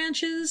palm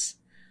branches.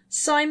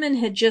 Simon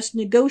had just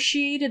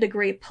negotiated a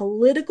great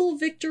political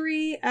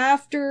victory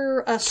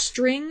after a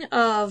string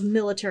of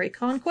military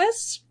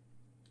conquests.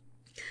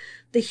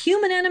 The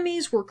human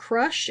enemies were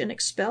crushed and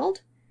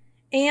expelled,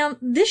 and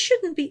this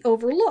shouldn't be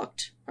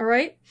overlooked, all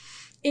right?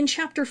 In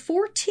chapter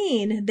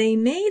 14, they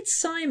made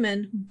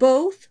Simon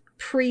both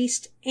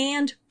priest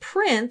and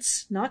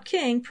prince, not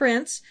king,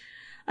 prince,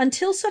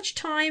 until such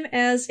time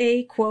as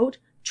a, quote,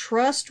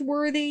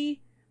 trustworthy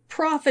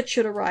prophet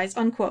should arise,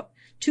 unquote,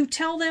 to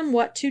tell them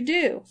what to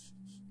do.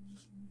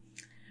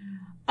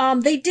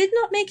 They did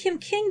not make him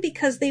king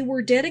because they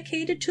were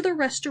dedicated to the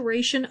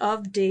restoration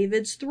of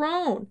David's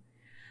throne,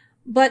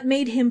 but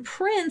made him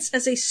prince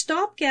as a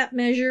stopgap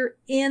measure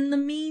in the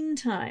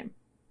meantime.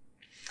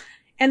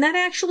 And that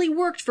actually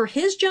worked for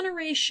his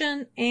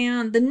generation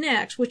and the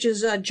next, which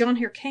is John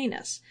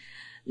Hyrcanus.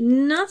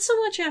 Not so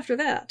much after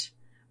that.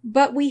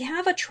 But we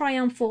have a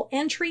triumphal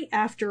entry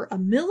after a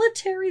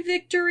military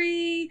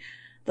victory,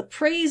 the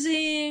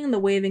praising, the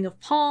waving of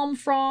palm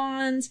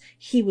fronds.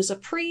 He was a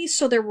priest,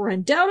 so there were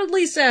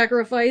undoubtedly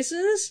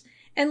sacrifices.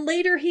 And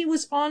later he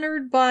was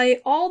honored by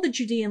all the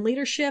Judean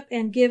leadership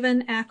and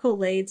given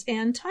accolades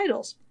and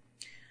titles.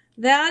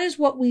 That is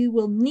what we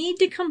will need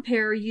to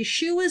compare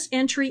Yeshua's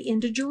entry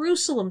into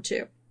Jerusalem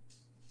to.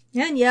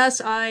 And yes,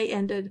 I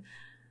ended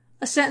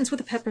a sentence with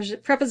a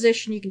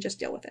preposition. You can just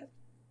deal with it.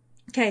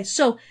 Okay,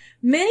 so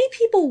many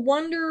people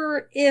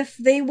wonder if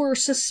they were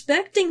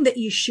suspecting that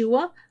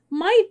Yeshua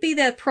might be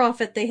that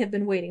prophet they had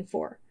been waiting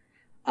for.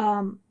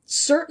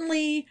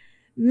 Certainly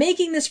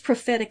making this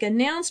prophetic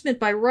announcement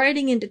by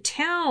riding into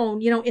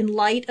town, in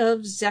light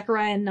of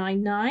Zechariah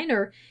 9:9,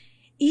 or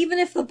even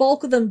if the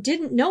bulk of them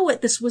didn't know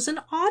it, this was an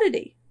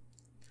oddity.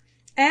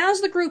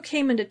 As the group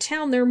came into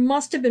town, there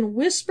must have been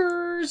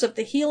whispers of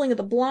the healing of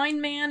the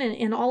blind man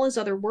and all his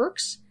other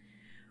works.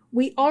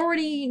 We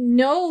already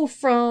know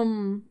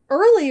from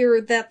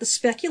earlier that the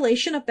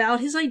speculation about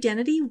his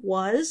identity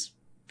was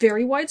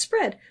very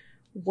widespread.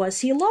 Was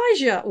he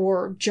Elijah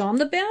or John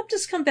the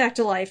Baptist come back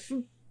to life?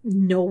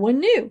 No one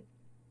knew.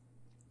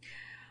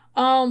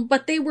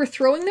 But they were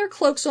throwing their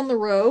cloaks on the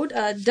road,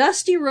 a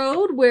dusty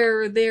road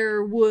where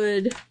there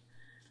would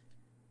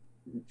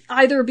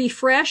either be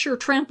fresh or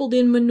trampled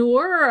in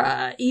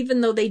manure, even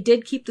though they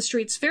did keep the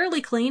streets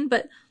fairly clean.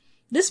 But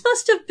this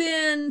must have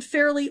been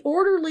fairly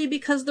orderly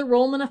because the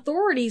Roman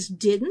authorities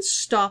didn't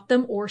stop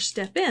them or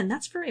step in.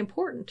 That's very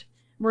important.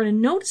 We're going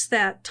to notice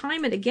that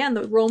time and again,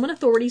 the Roman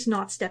authorities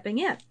not stepping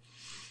in.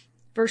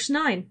 Verse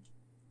 9.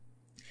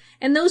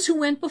 And those who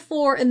went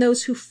before and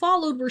those who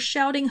followed were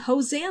shouting,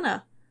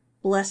 Hosanna!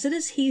 Blessed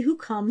is he who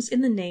comes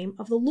in the name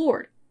of the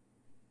Lord.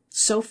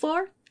 So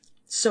far,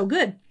 so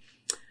good.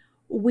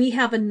 We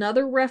have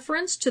another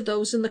reference to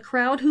those in the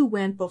crowd who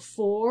went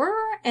before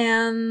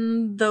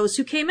and those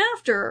who came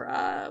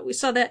after. We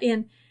saw that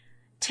in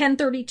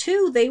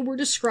 1032, they were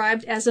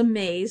described as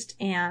amazed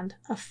and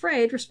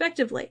afraid,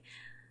 respectively.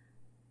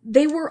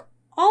 They were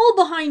all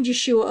behind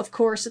Yeshua, of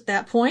course, at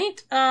that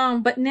point,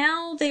 but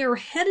now they are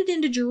headed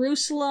into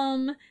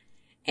Jerusalem,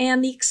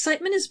 and the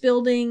excitement is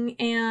building,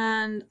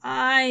 and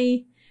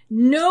I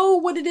know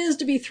what it is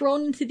to be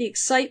thrown into the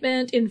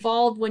excitement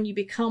involved when you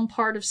become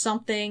part of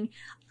something.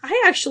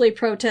 I actually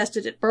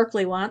protested at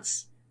Berkeley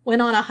once,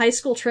 went on a high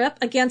school trip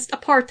against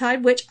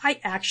apartheid, which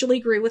I actually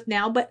agree with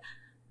now, but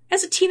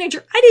as a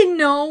teenager, I didn't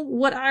know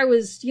what I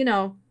was,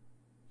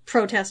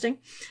 protesting.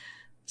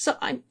 So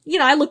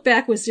I look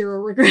back with zero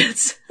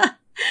regrets.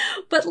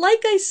 But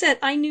like I said,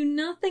 I knew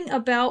nothing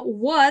about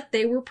what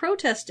they were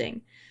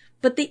protesting.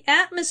 But the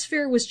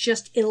atmosphere was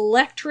just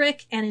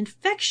electric and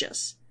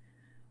infectious.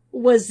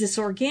 Was this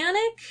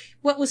organic,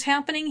 what was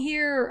happening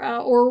here,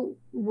 or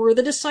were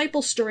the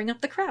disciples stirring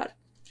up the crowd?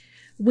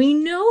 We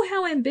know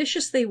how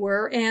ambitious they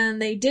were, and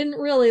they didn't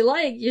really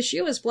like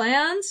Yeshua's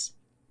plans.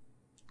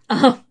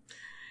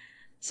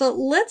 So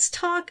let's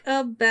talk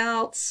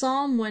about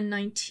Psalm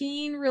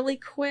 119 really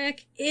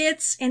quick.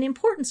 It's an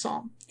important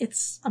psalm.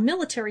 It's a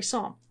military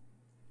psalm.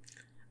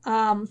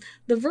 The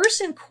verse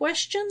in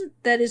question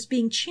that is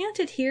being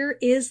chanted here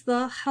is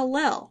the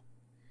Hallel.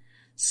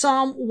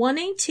 Psalm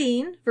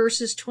 118,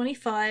 verses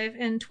 25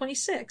 and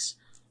 26.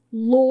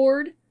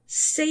 Lord,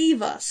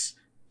 save us.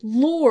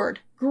 Lord,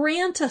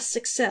 grant us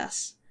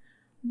success.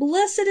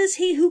 Blessed is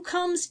he who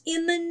comes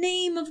in the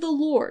name of the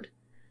Lord.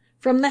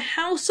 From the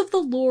house of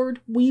the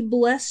Lord we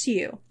bless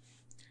you.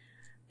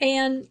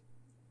 And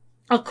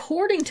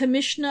according to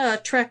Mishnah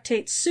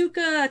Tractate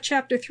Sukkah,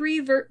 chapter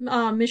 3,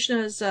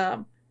 Mishnah's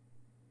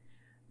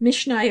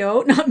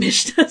Mishnayot, not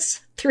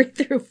Mishnahs, 3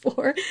 through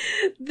 4.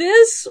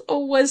 This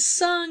was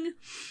sung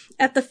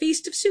at the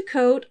Feast of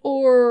Sukkot,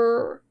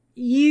 or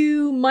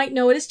you might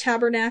know it as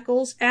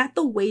Tabernacles, at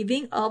the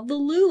waving of the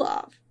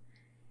lulav.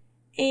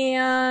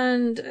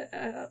 And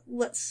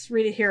let's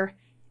read it here.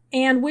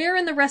 And where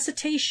in the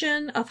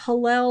recitation of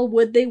Hallel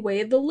would they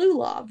wave the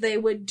lulav? They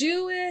would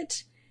do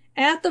it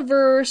at the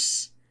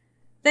verse,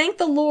 thank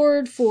the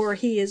Lord for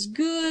he is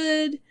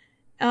good.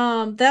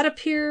 That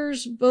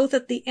appears both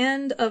at the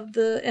end of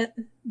the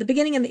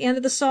beginning and the end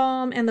of the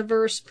psalm, and the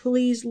verse,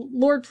 please,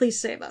 Lord, please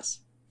save us.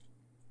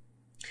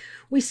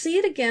 We see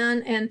it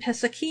again in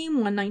Pesachim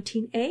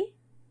 119a.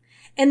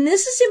 And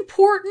this is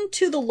important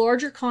to the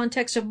larger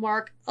context of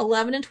Mark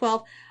 11 and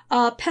 12.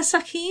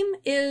 Pesachim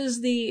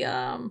is the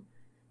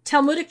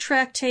Talmudic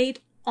tractate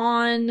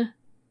on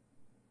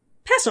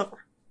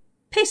Passover,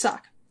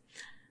 Pesach.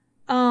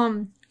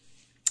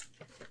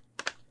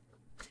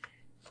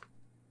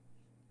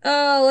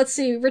 Let's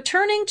see.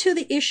 Returning to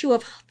the issue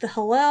of the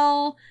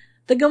Hallel,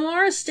 the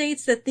Gemara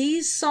states that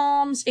these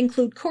psalms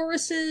include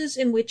choruses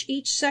in which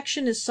each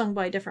section is sung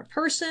by a different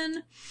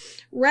person.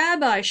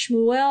 Rabbi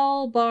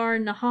Shmuel bar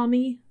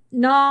Nahmani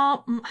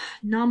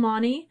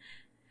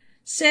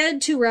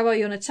said to Rabbi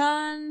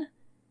Yonatan,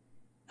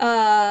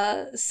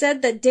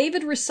 said that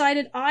David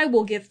recited, I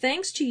will give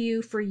thanks to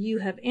you for you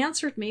have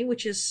answered me,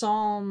 which is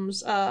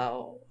Psalms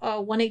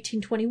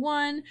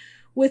 118:21,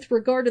 with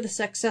regard to the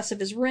success of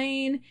his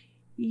reign.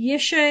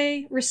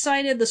 Yeshai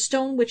recited, the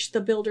stone which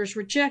the builders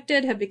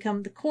rejected have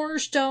become the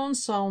cornerstone,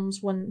 Psalms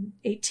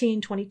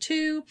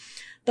 118:22.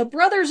 The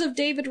brothers of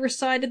David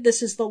recited,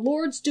 this is the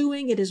Lord's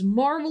doing, it is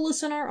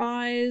marvelous in our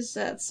eyes,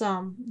 that's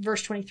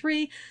verse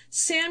 23.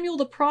 Samuel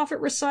the prophet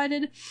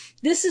recited,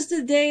 this is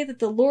the day that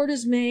the Lord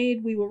has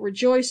made, we will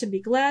rejoice and be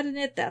glad in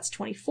it, that's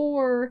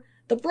 24.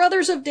 The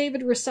brothers of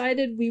David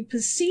recited, we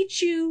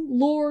beseech you,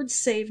 Lord,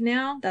 save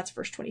now. That's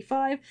verse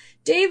 25.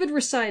 David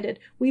recited,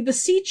 we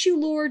beseech you,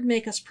 Lord,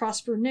 make us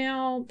prosper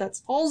now.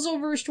 That's also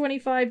verse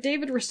 25.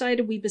 David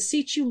recited, we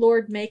beseech you,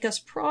 Lord, make us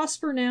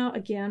prosper now.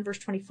 Again, verse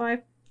 25.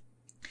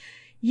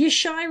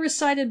 Yeshai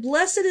recited,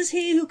 blessed is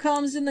he who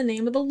comes in the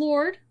name of the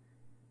Lord.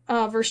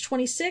 Verse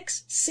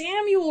 26.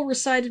 Samuel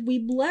recited, we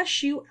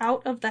bless you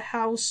out of the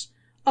house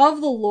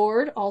of the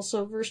Lord.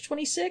 Also verse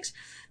 26.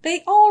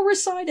 They all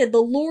recited,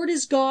 the Lord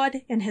is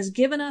God and has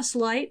given us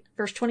light.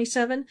 Verse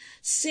 27.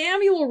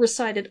 Samuel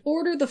recited,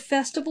 order the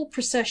festival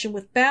procession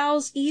with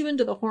boughs even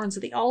to the horns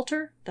of the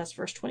altar. That's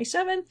verse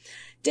 27.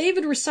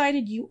 David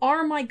recited, you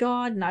are my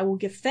God and I will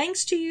give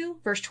thanks to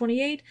you. Verse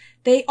 28.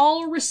 They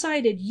all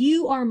recited,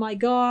 you are my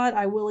God,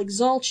 I will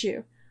exalt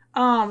you.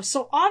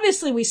 So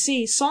obviously we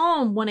see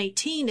Psalm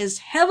 118 is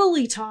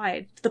heavily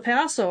tied to the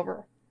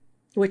Passover,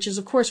 which is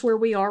of course where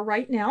we are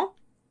right now.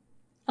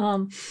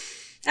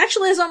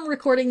 Actually, as I'm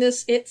recording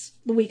this, it's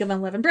the week of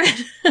unleavened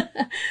bread.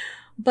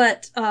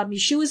 But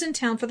Yeshua's in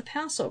town for the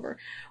Passover.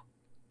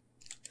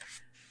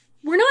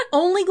 We're not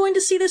only going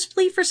to see this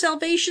plea for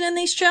salvation in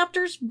these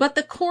chapters, but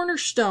the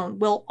cornerstone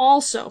will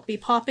also be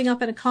popping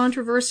up in a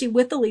controversy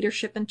with the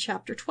leadership in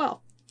chapter 12.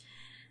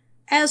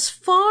 As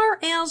far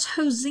as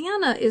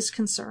Hosanna is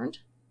concerned,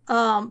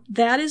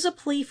 that is a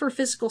plea for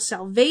physical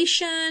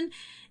salvation.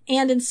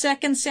 And in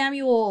 2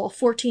 Samuel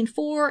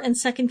 14:4 and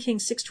 2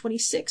 Kings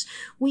 6:26,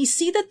 we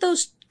see that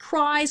those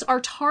cries are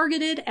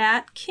targeted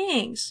at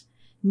kings,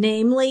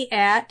 namely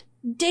at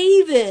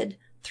David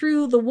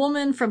through the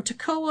woman from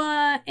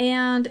Tekoa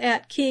and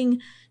at King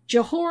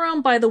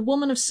Jehoram by the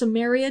woman of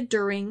Samaria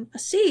during a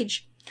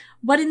siege.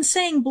 But in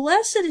saying,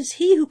 blessed is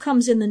he who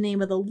comes in the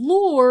name of the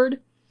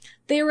Lord,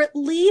 they are at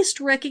least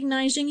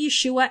recognizing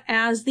Yeshua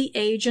as the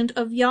agent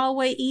of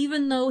Yahweh,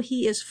 even though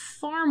he is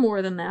far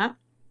more than that.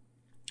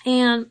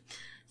 And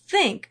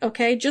think,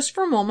 okay, just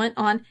for a moment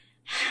on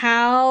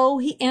how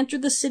he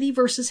entered the city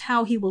versus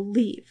how he will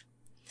leave.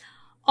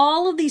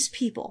 All of these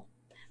people,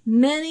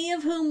 many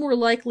of whom were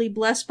likely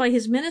blessed by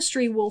his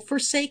ministry, will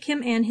forsake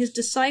him, and his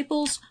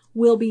disciples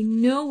will be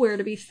nowhere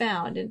to be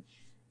found. And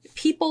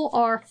people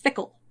are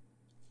fickle.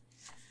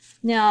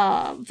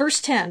 Now, verse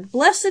 10,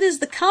 blessed is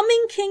the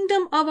coming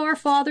kingdom of our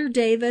father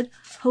David,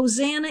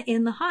 Hosanna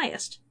in the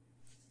highest.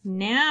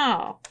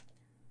 Now,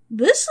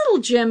 this little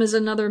gem is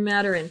another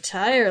matter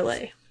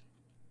entirely.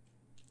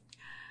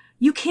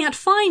 You can't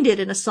find it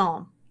in a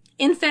psalm.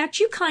 In fact,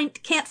 you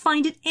can't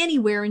find it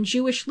anywhere in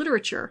Jewish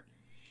literature.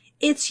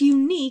 It's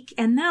unique,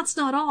 and that's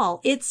not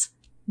all. It's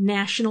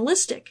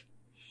nationalistic.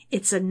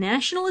 It's a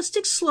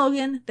nationalistic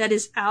slogan that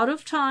is out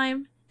of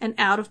time and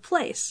out of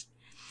place.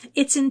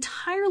 It's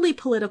entirely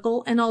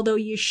political, and although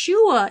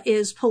Yeshua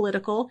is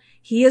political,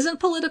 he isn't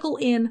political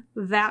in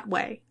that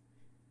way.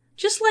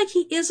 Just like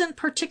he isn't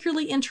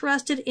particularly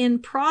interested in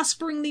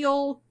prospering the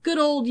good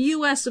old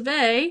US of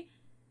A,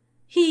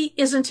 he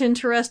isn't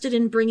interested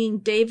in bringing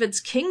David's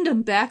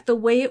kingdom back the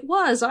way it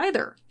was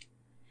either.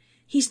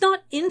 He's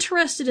not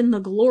interested in the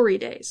glory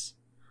days,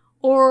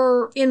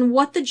 or in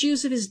what the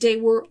Jews of his day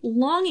were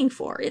longing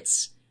for.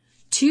 It's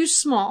too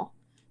small,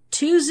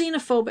 too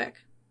xenophobic.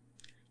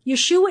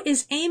 Yeshua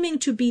is aiming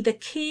to be the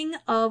king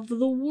of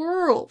the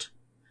world,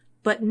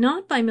 but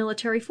not by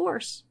military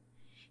force.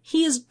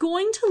 He is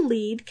going to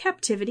lead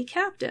captivity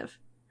captive.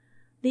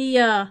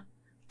 The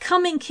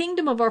coming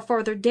kingdom of our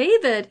father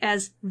David,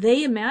 as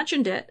they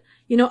imagined it,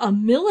 a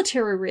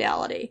military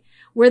reality,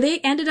 where they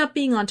ended up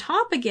being on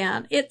top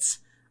again. It's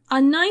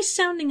a nice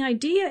sounding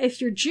idea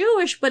if you're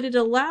Jewish, but it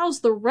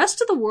allows the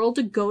rest of the world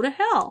to go to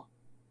hell.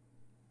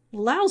 It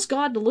allows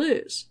God to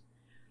lose.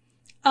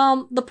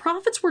 The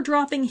prophets were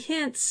dropping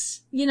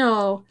hints,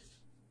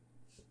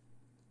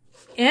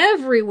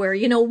 everywhere.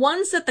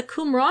 Ones that the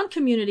Qumran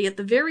community, at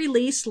the very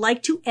least,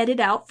 like to edit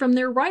out from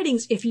their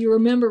writings. If you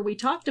remember, we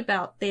talked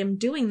about them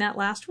doing that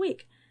last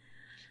week.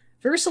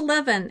 Verse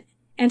 11,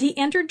 and he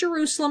entered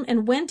Jerusalem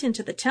and went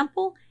into the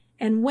temple,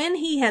 and when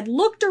he had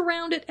looked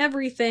around at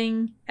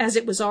everything, as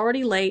it was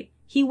already late,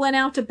 he went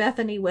out to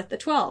Bethany with the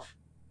 12.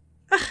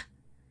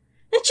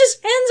 It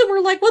just ends and we're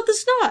like, what the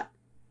snot?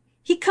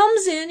 He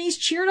comes in, he's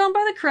cheered on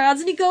by the crowds,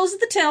 and he goes to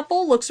the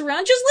temple, looks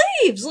around, just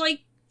leaves.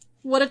 Like,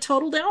 what a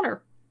total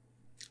downer.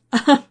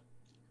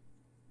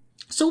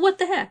 So what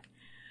the heck?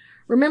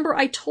 Remember,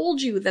 I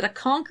told you that a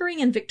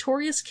conquering and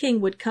victorious king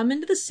would come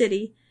into the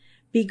city,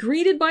 be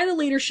greeted by the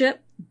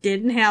leadership,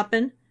 didn't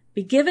happen,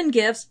 be given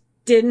gifts,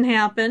 didn't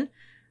happen,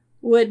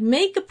 would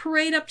make a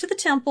parade up to the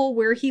temple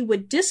where he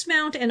would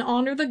dismount and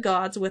honor the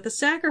gods with a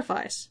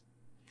sacrifice.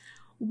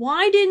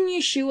 Why didn't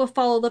Yeshua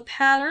follow the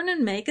pattern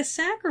and make a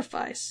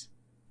sacrifice?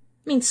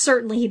 I mean,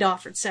 certainly he'd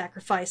offered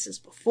sacrifices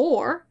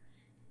before.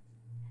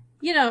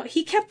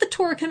 He kept the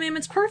Torah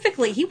commandments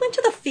perfectly. He went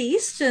to the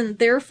feast and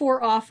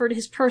therefore offered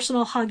his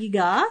personal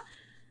Hagigah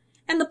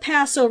and the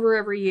Passover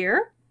every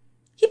year.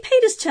 He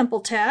paid his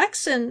temple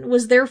tax and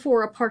was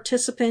therefore a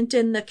participant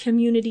in the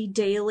community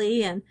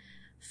daily and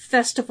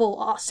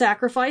festival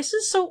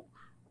sacrifices. So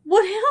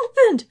what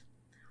happened?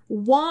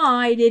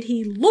 Why did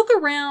he look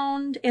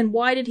around and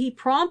why did he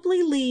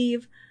promptly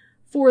leave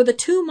for the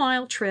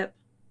 2-mile trip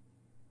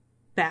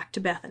back to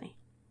Bethany?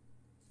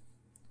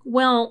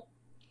 Well,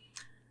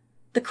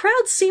 the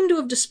crowd seemed to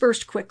have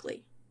dispersed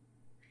quickly.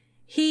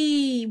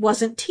 He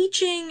wasn't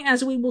teaching,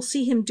 as we will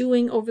see him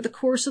doing over the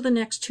course of the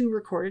next 2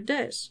 recorded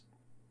days.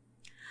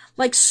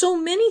 Like so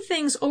many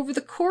things over the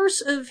course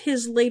of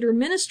his later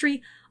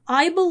ministry,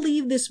 I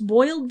believe this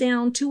boiled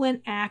down to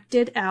an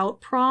acted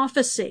out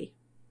prophecy.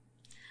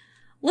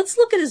 Let's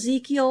look at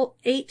Ezekiel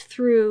 8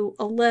 through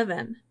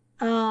 11.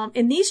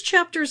 In these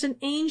chapters, an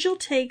angel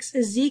takes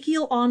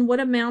Ezekiel on what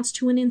amounts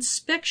to an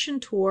inspection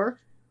tour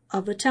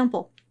of the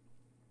temple.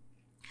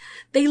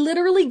 They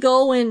literally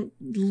go and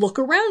look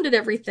around at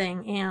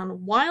everything,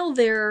 and while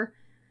there,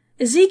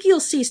 Ezekiel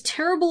sees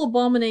terrible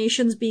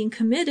abominations being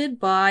committed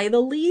by the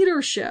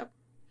leadership.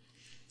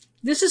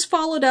 This is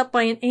followed up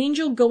by an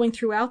angel going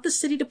throughout the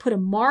city to put a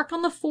mark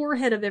on the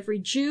forehead of every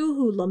Jew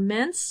who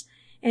laments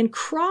and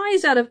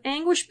cries out of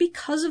anguish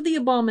because of the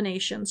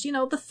abominations,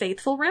 the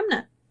faithful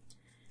remnant.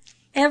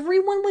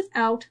 Everyone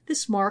without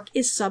this mark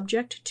is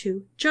subject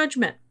to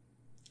judgment.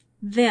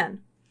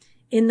 Then,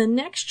 in the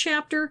next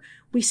chapter,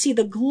 we see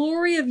the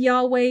glory of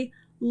Yahweh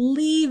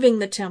leaving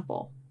the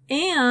temple,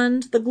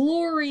 and the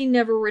glory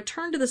never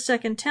returned to the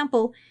second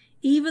temple,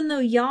 even though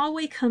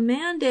Yahweh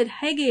commanded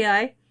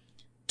Haggai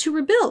to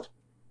rebuild.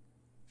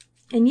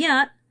 And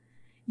yet,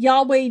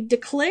 Yahweh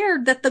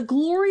declared that the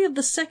glory of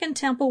the second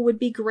temple would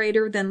be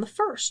greater than the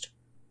first,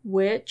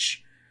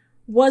 which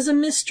was a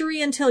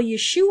mystery until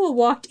Yeshua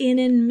walked in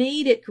and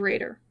made it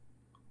greater.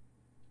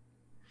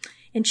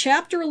 In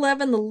chapter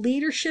 11, the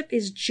leadership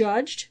is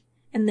judged,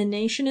 and the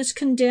nation is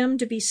condemned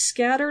to be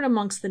scattered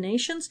amongst the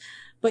nations,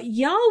 but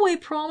Yahweh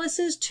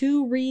promises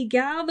to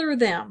regather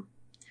them,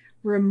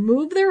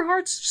 remove their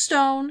hearts of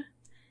stone,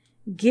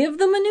 give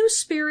them a new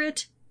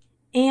spirit,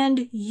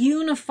 and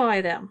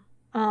unify them.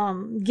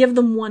 Give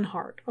them one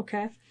heart,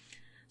 okay?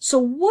 So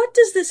what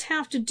does this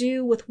have to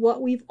do with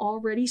what we've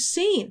already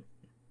seen?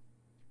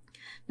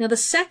 Now, the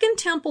second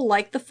temple,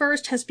 like the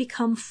first, has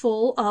become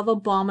full of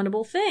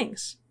abominable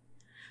things.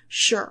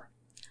 Sure,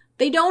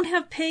 they don't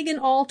have pagan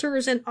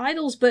altars and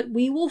idols, but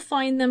we will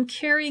find them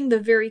carrying the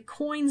very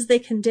coins they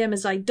condemn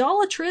as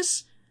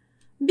idolatrous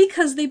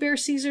because they bear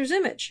Caesar's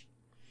image.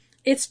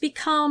 It's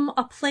become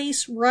a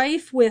place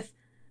rife with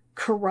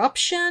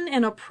corruption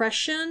and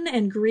oppression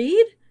and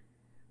greed,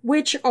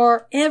 which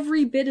are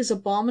every bit as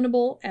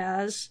abominable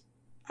as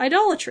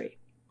idolatry.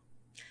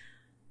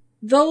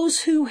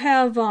 Those who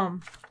have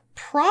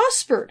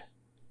prospered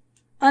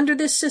under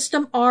this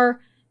system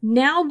are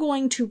now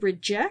going to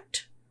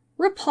reject,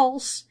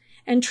 repulse,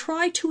 and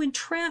try to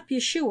entrap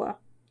Yeshua.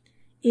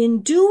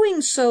 In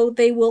doing so,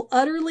 they will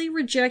utterly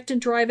reject and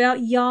drive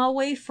out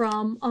Yahweh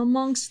from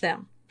amongst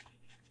them.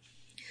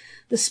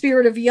 The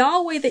spirit of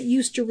Yahweh that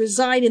used to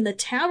reside in the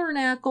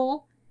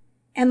tabernacle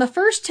and the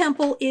first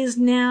temple is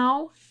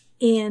now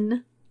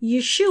in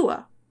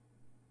Yeshua,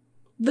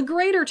 the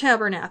greater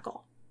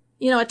tabernacle.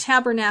 A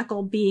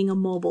tabernacle being a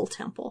mobile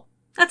temple.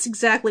 That's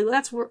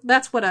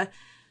what a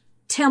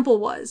temple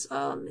was.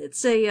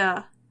 It's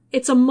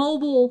a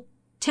mobile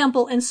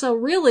temple, and so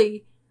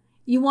really,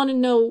 you want to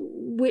know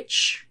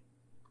which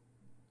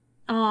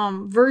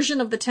version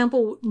of the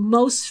temple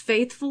most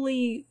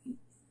faithfully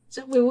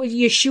So what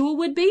Yeshua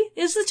would be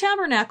is the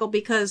tabernacle,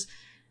 because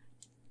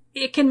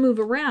it can move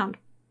around.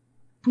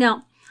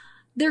 Now,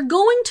 they're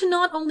going to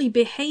not only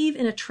behave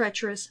in a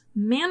treacherous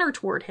manner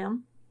toward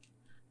him,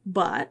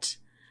 but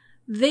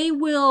they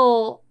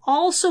will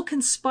also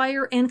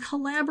conspire and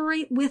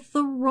collaborate with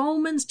the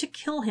Romans to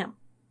kill him.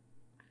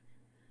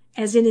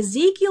 As in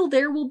Ezekiel,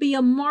 there will be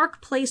a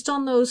mark placed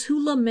on those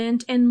who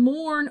lament and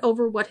mourn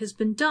over what has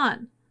been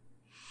done,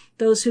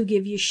 those who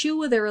give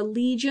Yeshua their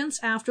allegiance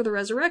after the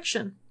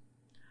resurrection.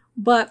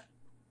 But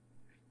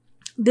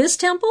this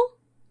temple,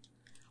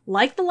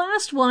 like the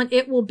last one,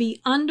 it will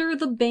be under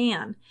the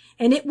ban,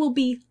 and it will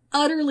be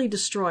utterly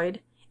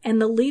destroyed,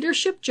 and the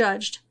leadership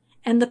judged,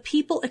 and the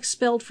people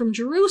expelled from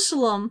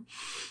Jerusalem,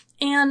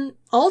 and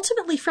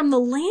ultimately from the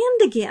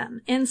land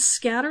again, and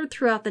scattered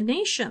throughout the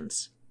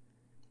nations.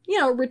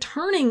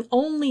 Returning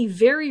only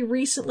very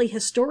recently,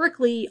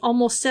 historically,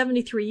 almost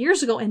 73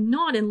 years ago, and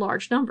not in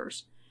large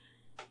numbers.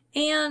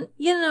 And,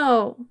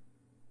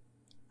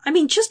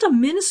 just a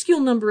minuscule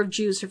number of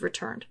Jews have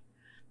returned.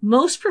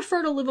 Most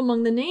prefer to live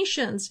among the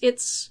nations.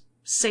 It's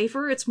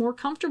safer, it's more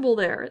comfortable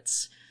there,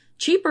 it's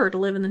cheaper to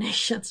live in the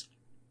nations.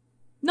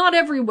 Not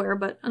everywhere,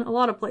 but in a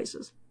lot of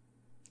places.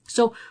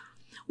 So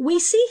we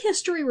see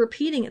history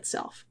repeating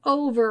itself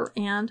over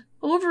and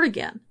over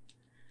again.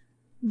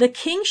 The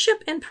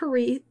kingship and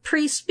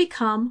priests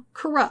become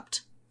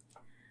corrupt.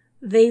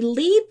 They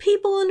lead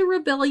people into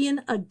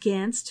rebellion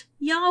against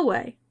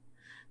Yahweh.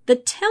 The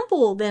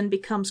temple then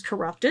becomes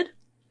corrupted.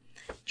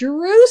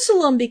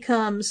 Jerusalem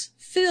becomes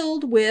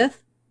filled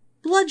with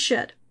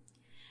bloodshed.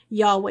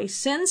 Yahweh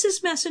sends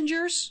his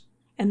messengers,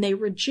 and they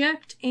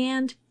reject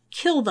and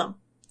kill them.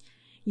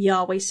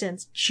 Yahweh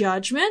sends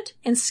judgment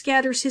and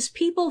scatters his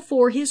people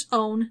for his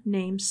own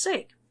name's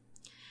sake.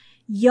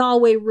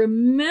 Yahweh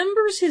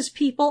remembers his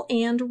people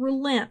and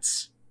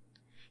relents.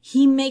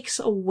 He makes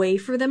a way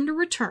for them to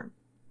return.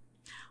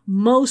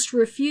 Most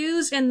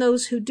refuse, and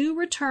those who do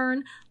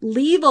return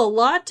leave a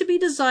lot to be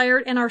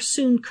desired and are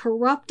soon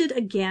corrupted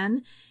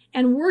again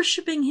and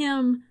worshiping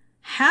him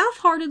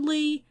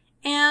half-heartedly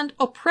and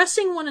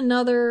oppressing one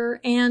another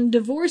and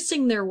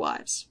divorcing their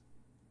wives.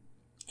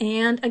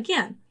 And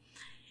again,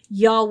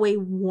 Yahweh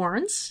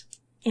warns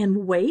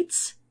and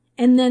waits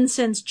and then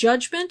sends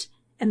judgment,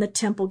 and the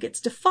temple gets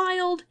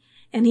defiled,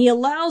 and he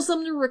allows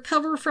them to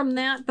recover from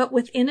that, but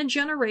within a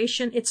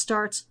generation it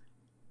starts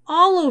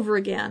all over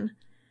again.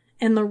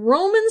 And the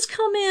Romans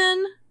come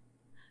in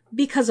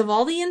because of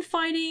all the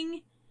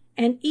infighting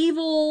and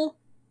evil,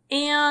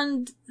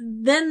 and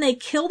then they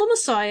kill the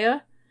Messiah,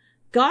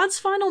 God's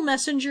final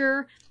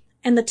messenger,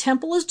 and the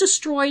temple is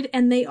destroyed,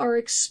 and they are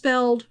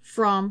expelled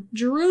from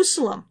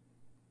Jerusalem.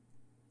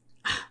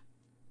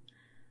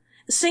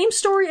 Same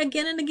story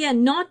again and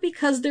again, not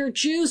because they're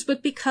Jews,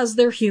 but because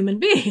they're human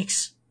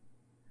beings.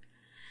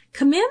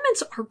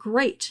 Commandments are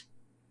great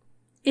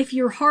if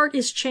your heart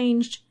is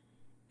changed,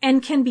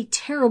 and can be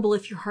terrible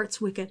if your heart's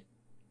wicked.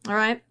 All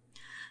right?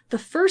 The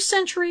first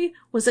century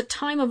was a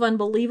time of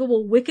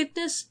unbelievable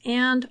wickedness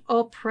and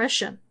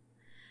oppression.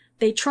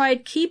 They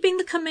tried keeping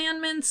the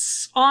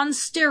commandments on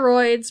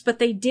steroids, but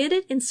they did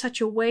it in such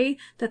a way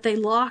that they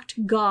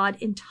locked God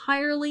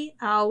entirely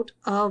out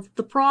of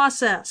the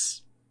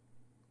process.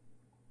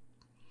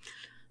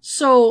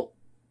 So,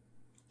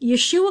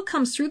 Yeshua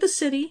comes through the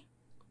city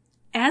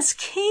as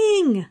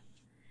king,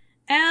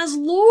 as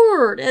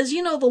Lord, as,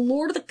 the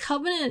Lord of the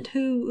covenant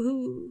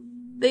who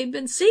they've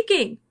been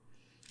seeking.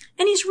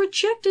 And he's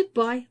rejected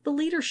by the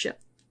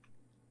leadership.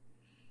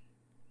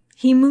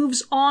 He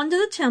moves on to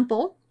the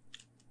temple.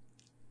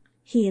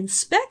 He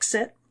inspects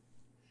it.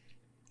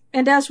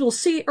 And as we'll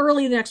see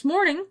early the next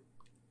morning,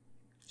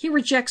 he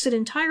rejects it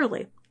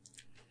entirely.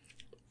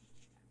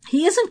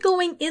 He isn't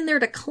going in there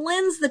to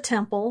cleanse the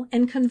temple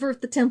and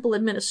convert the temple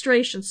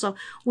administration. So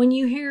when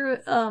you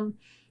hear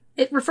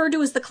it referred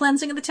to as the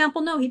cleansing of the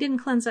temple, no, he didn't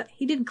cleanse it.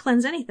 He didn't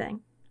cleanse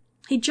anything.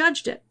 He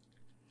judged it.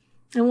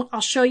 And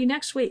I'll show you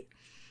next week.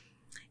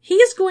 He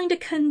is going to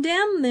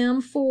condemn them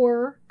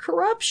for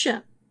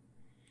corruption.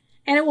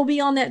 And it will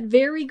be on that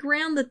very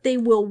ground that they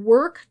will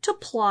work to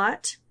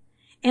plot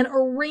and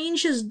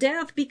arrange his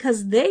death,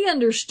 because they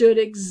understood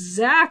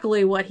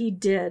exactly what he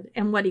did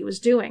and what he was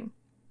doing.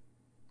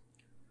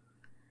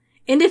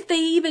 And if they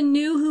even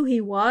knew who he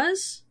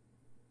was,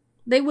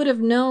 they would have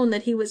known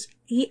that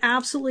he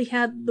absolutely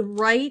had the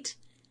right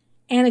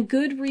and a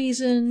good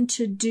reason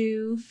to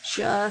do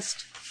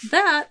just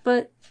that.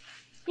 But,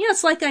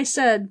 it's like I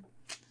said,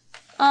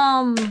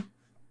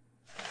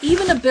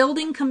 even a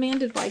building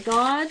commanded by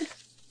God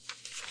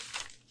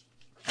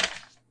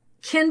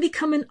can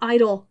become an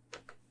idol.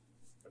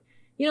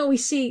 We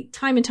see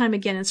time and time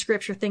again in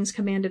Scripture things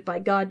commanded by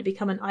God to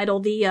become an idol.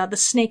 The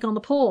snake on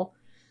the pole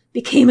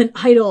became an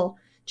idol.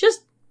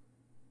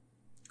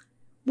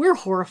 We're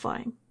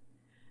horrifying.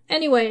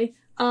 Anyway,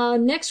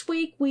 next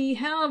week we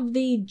have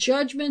the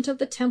judgment of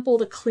the temple,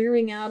 the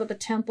clearing out of the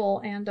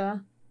temple, and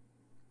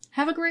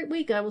have a great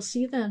week. I will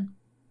see you then.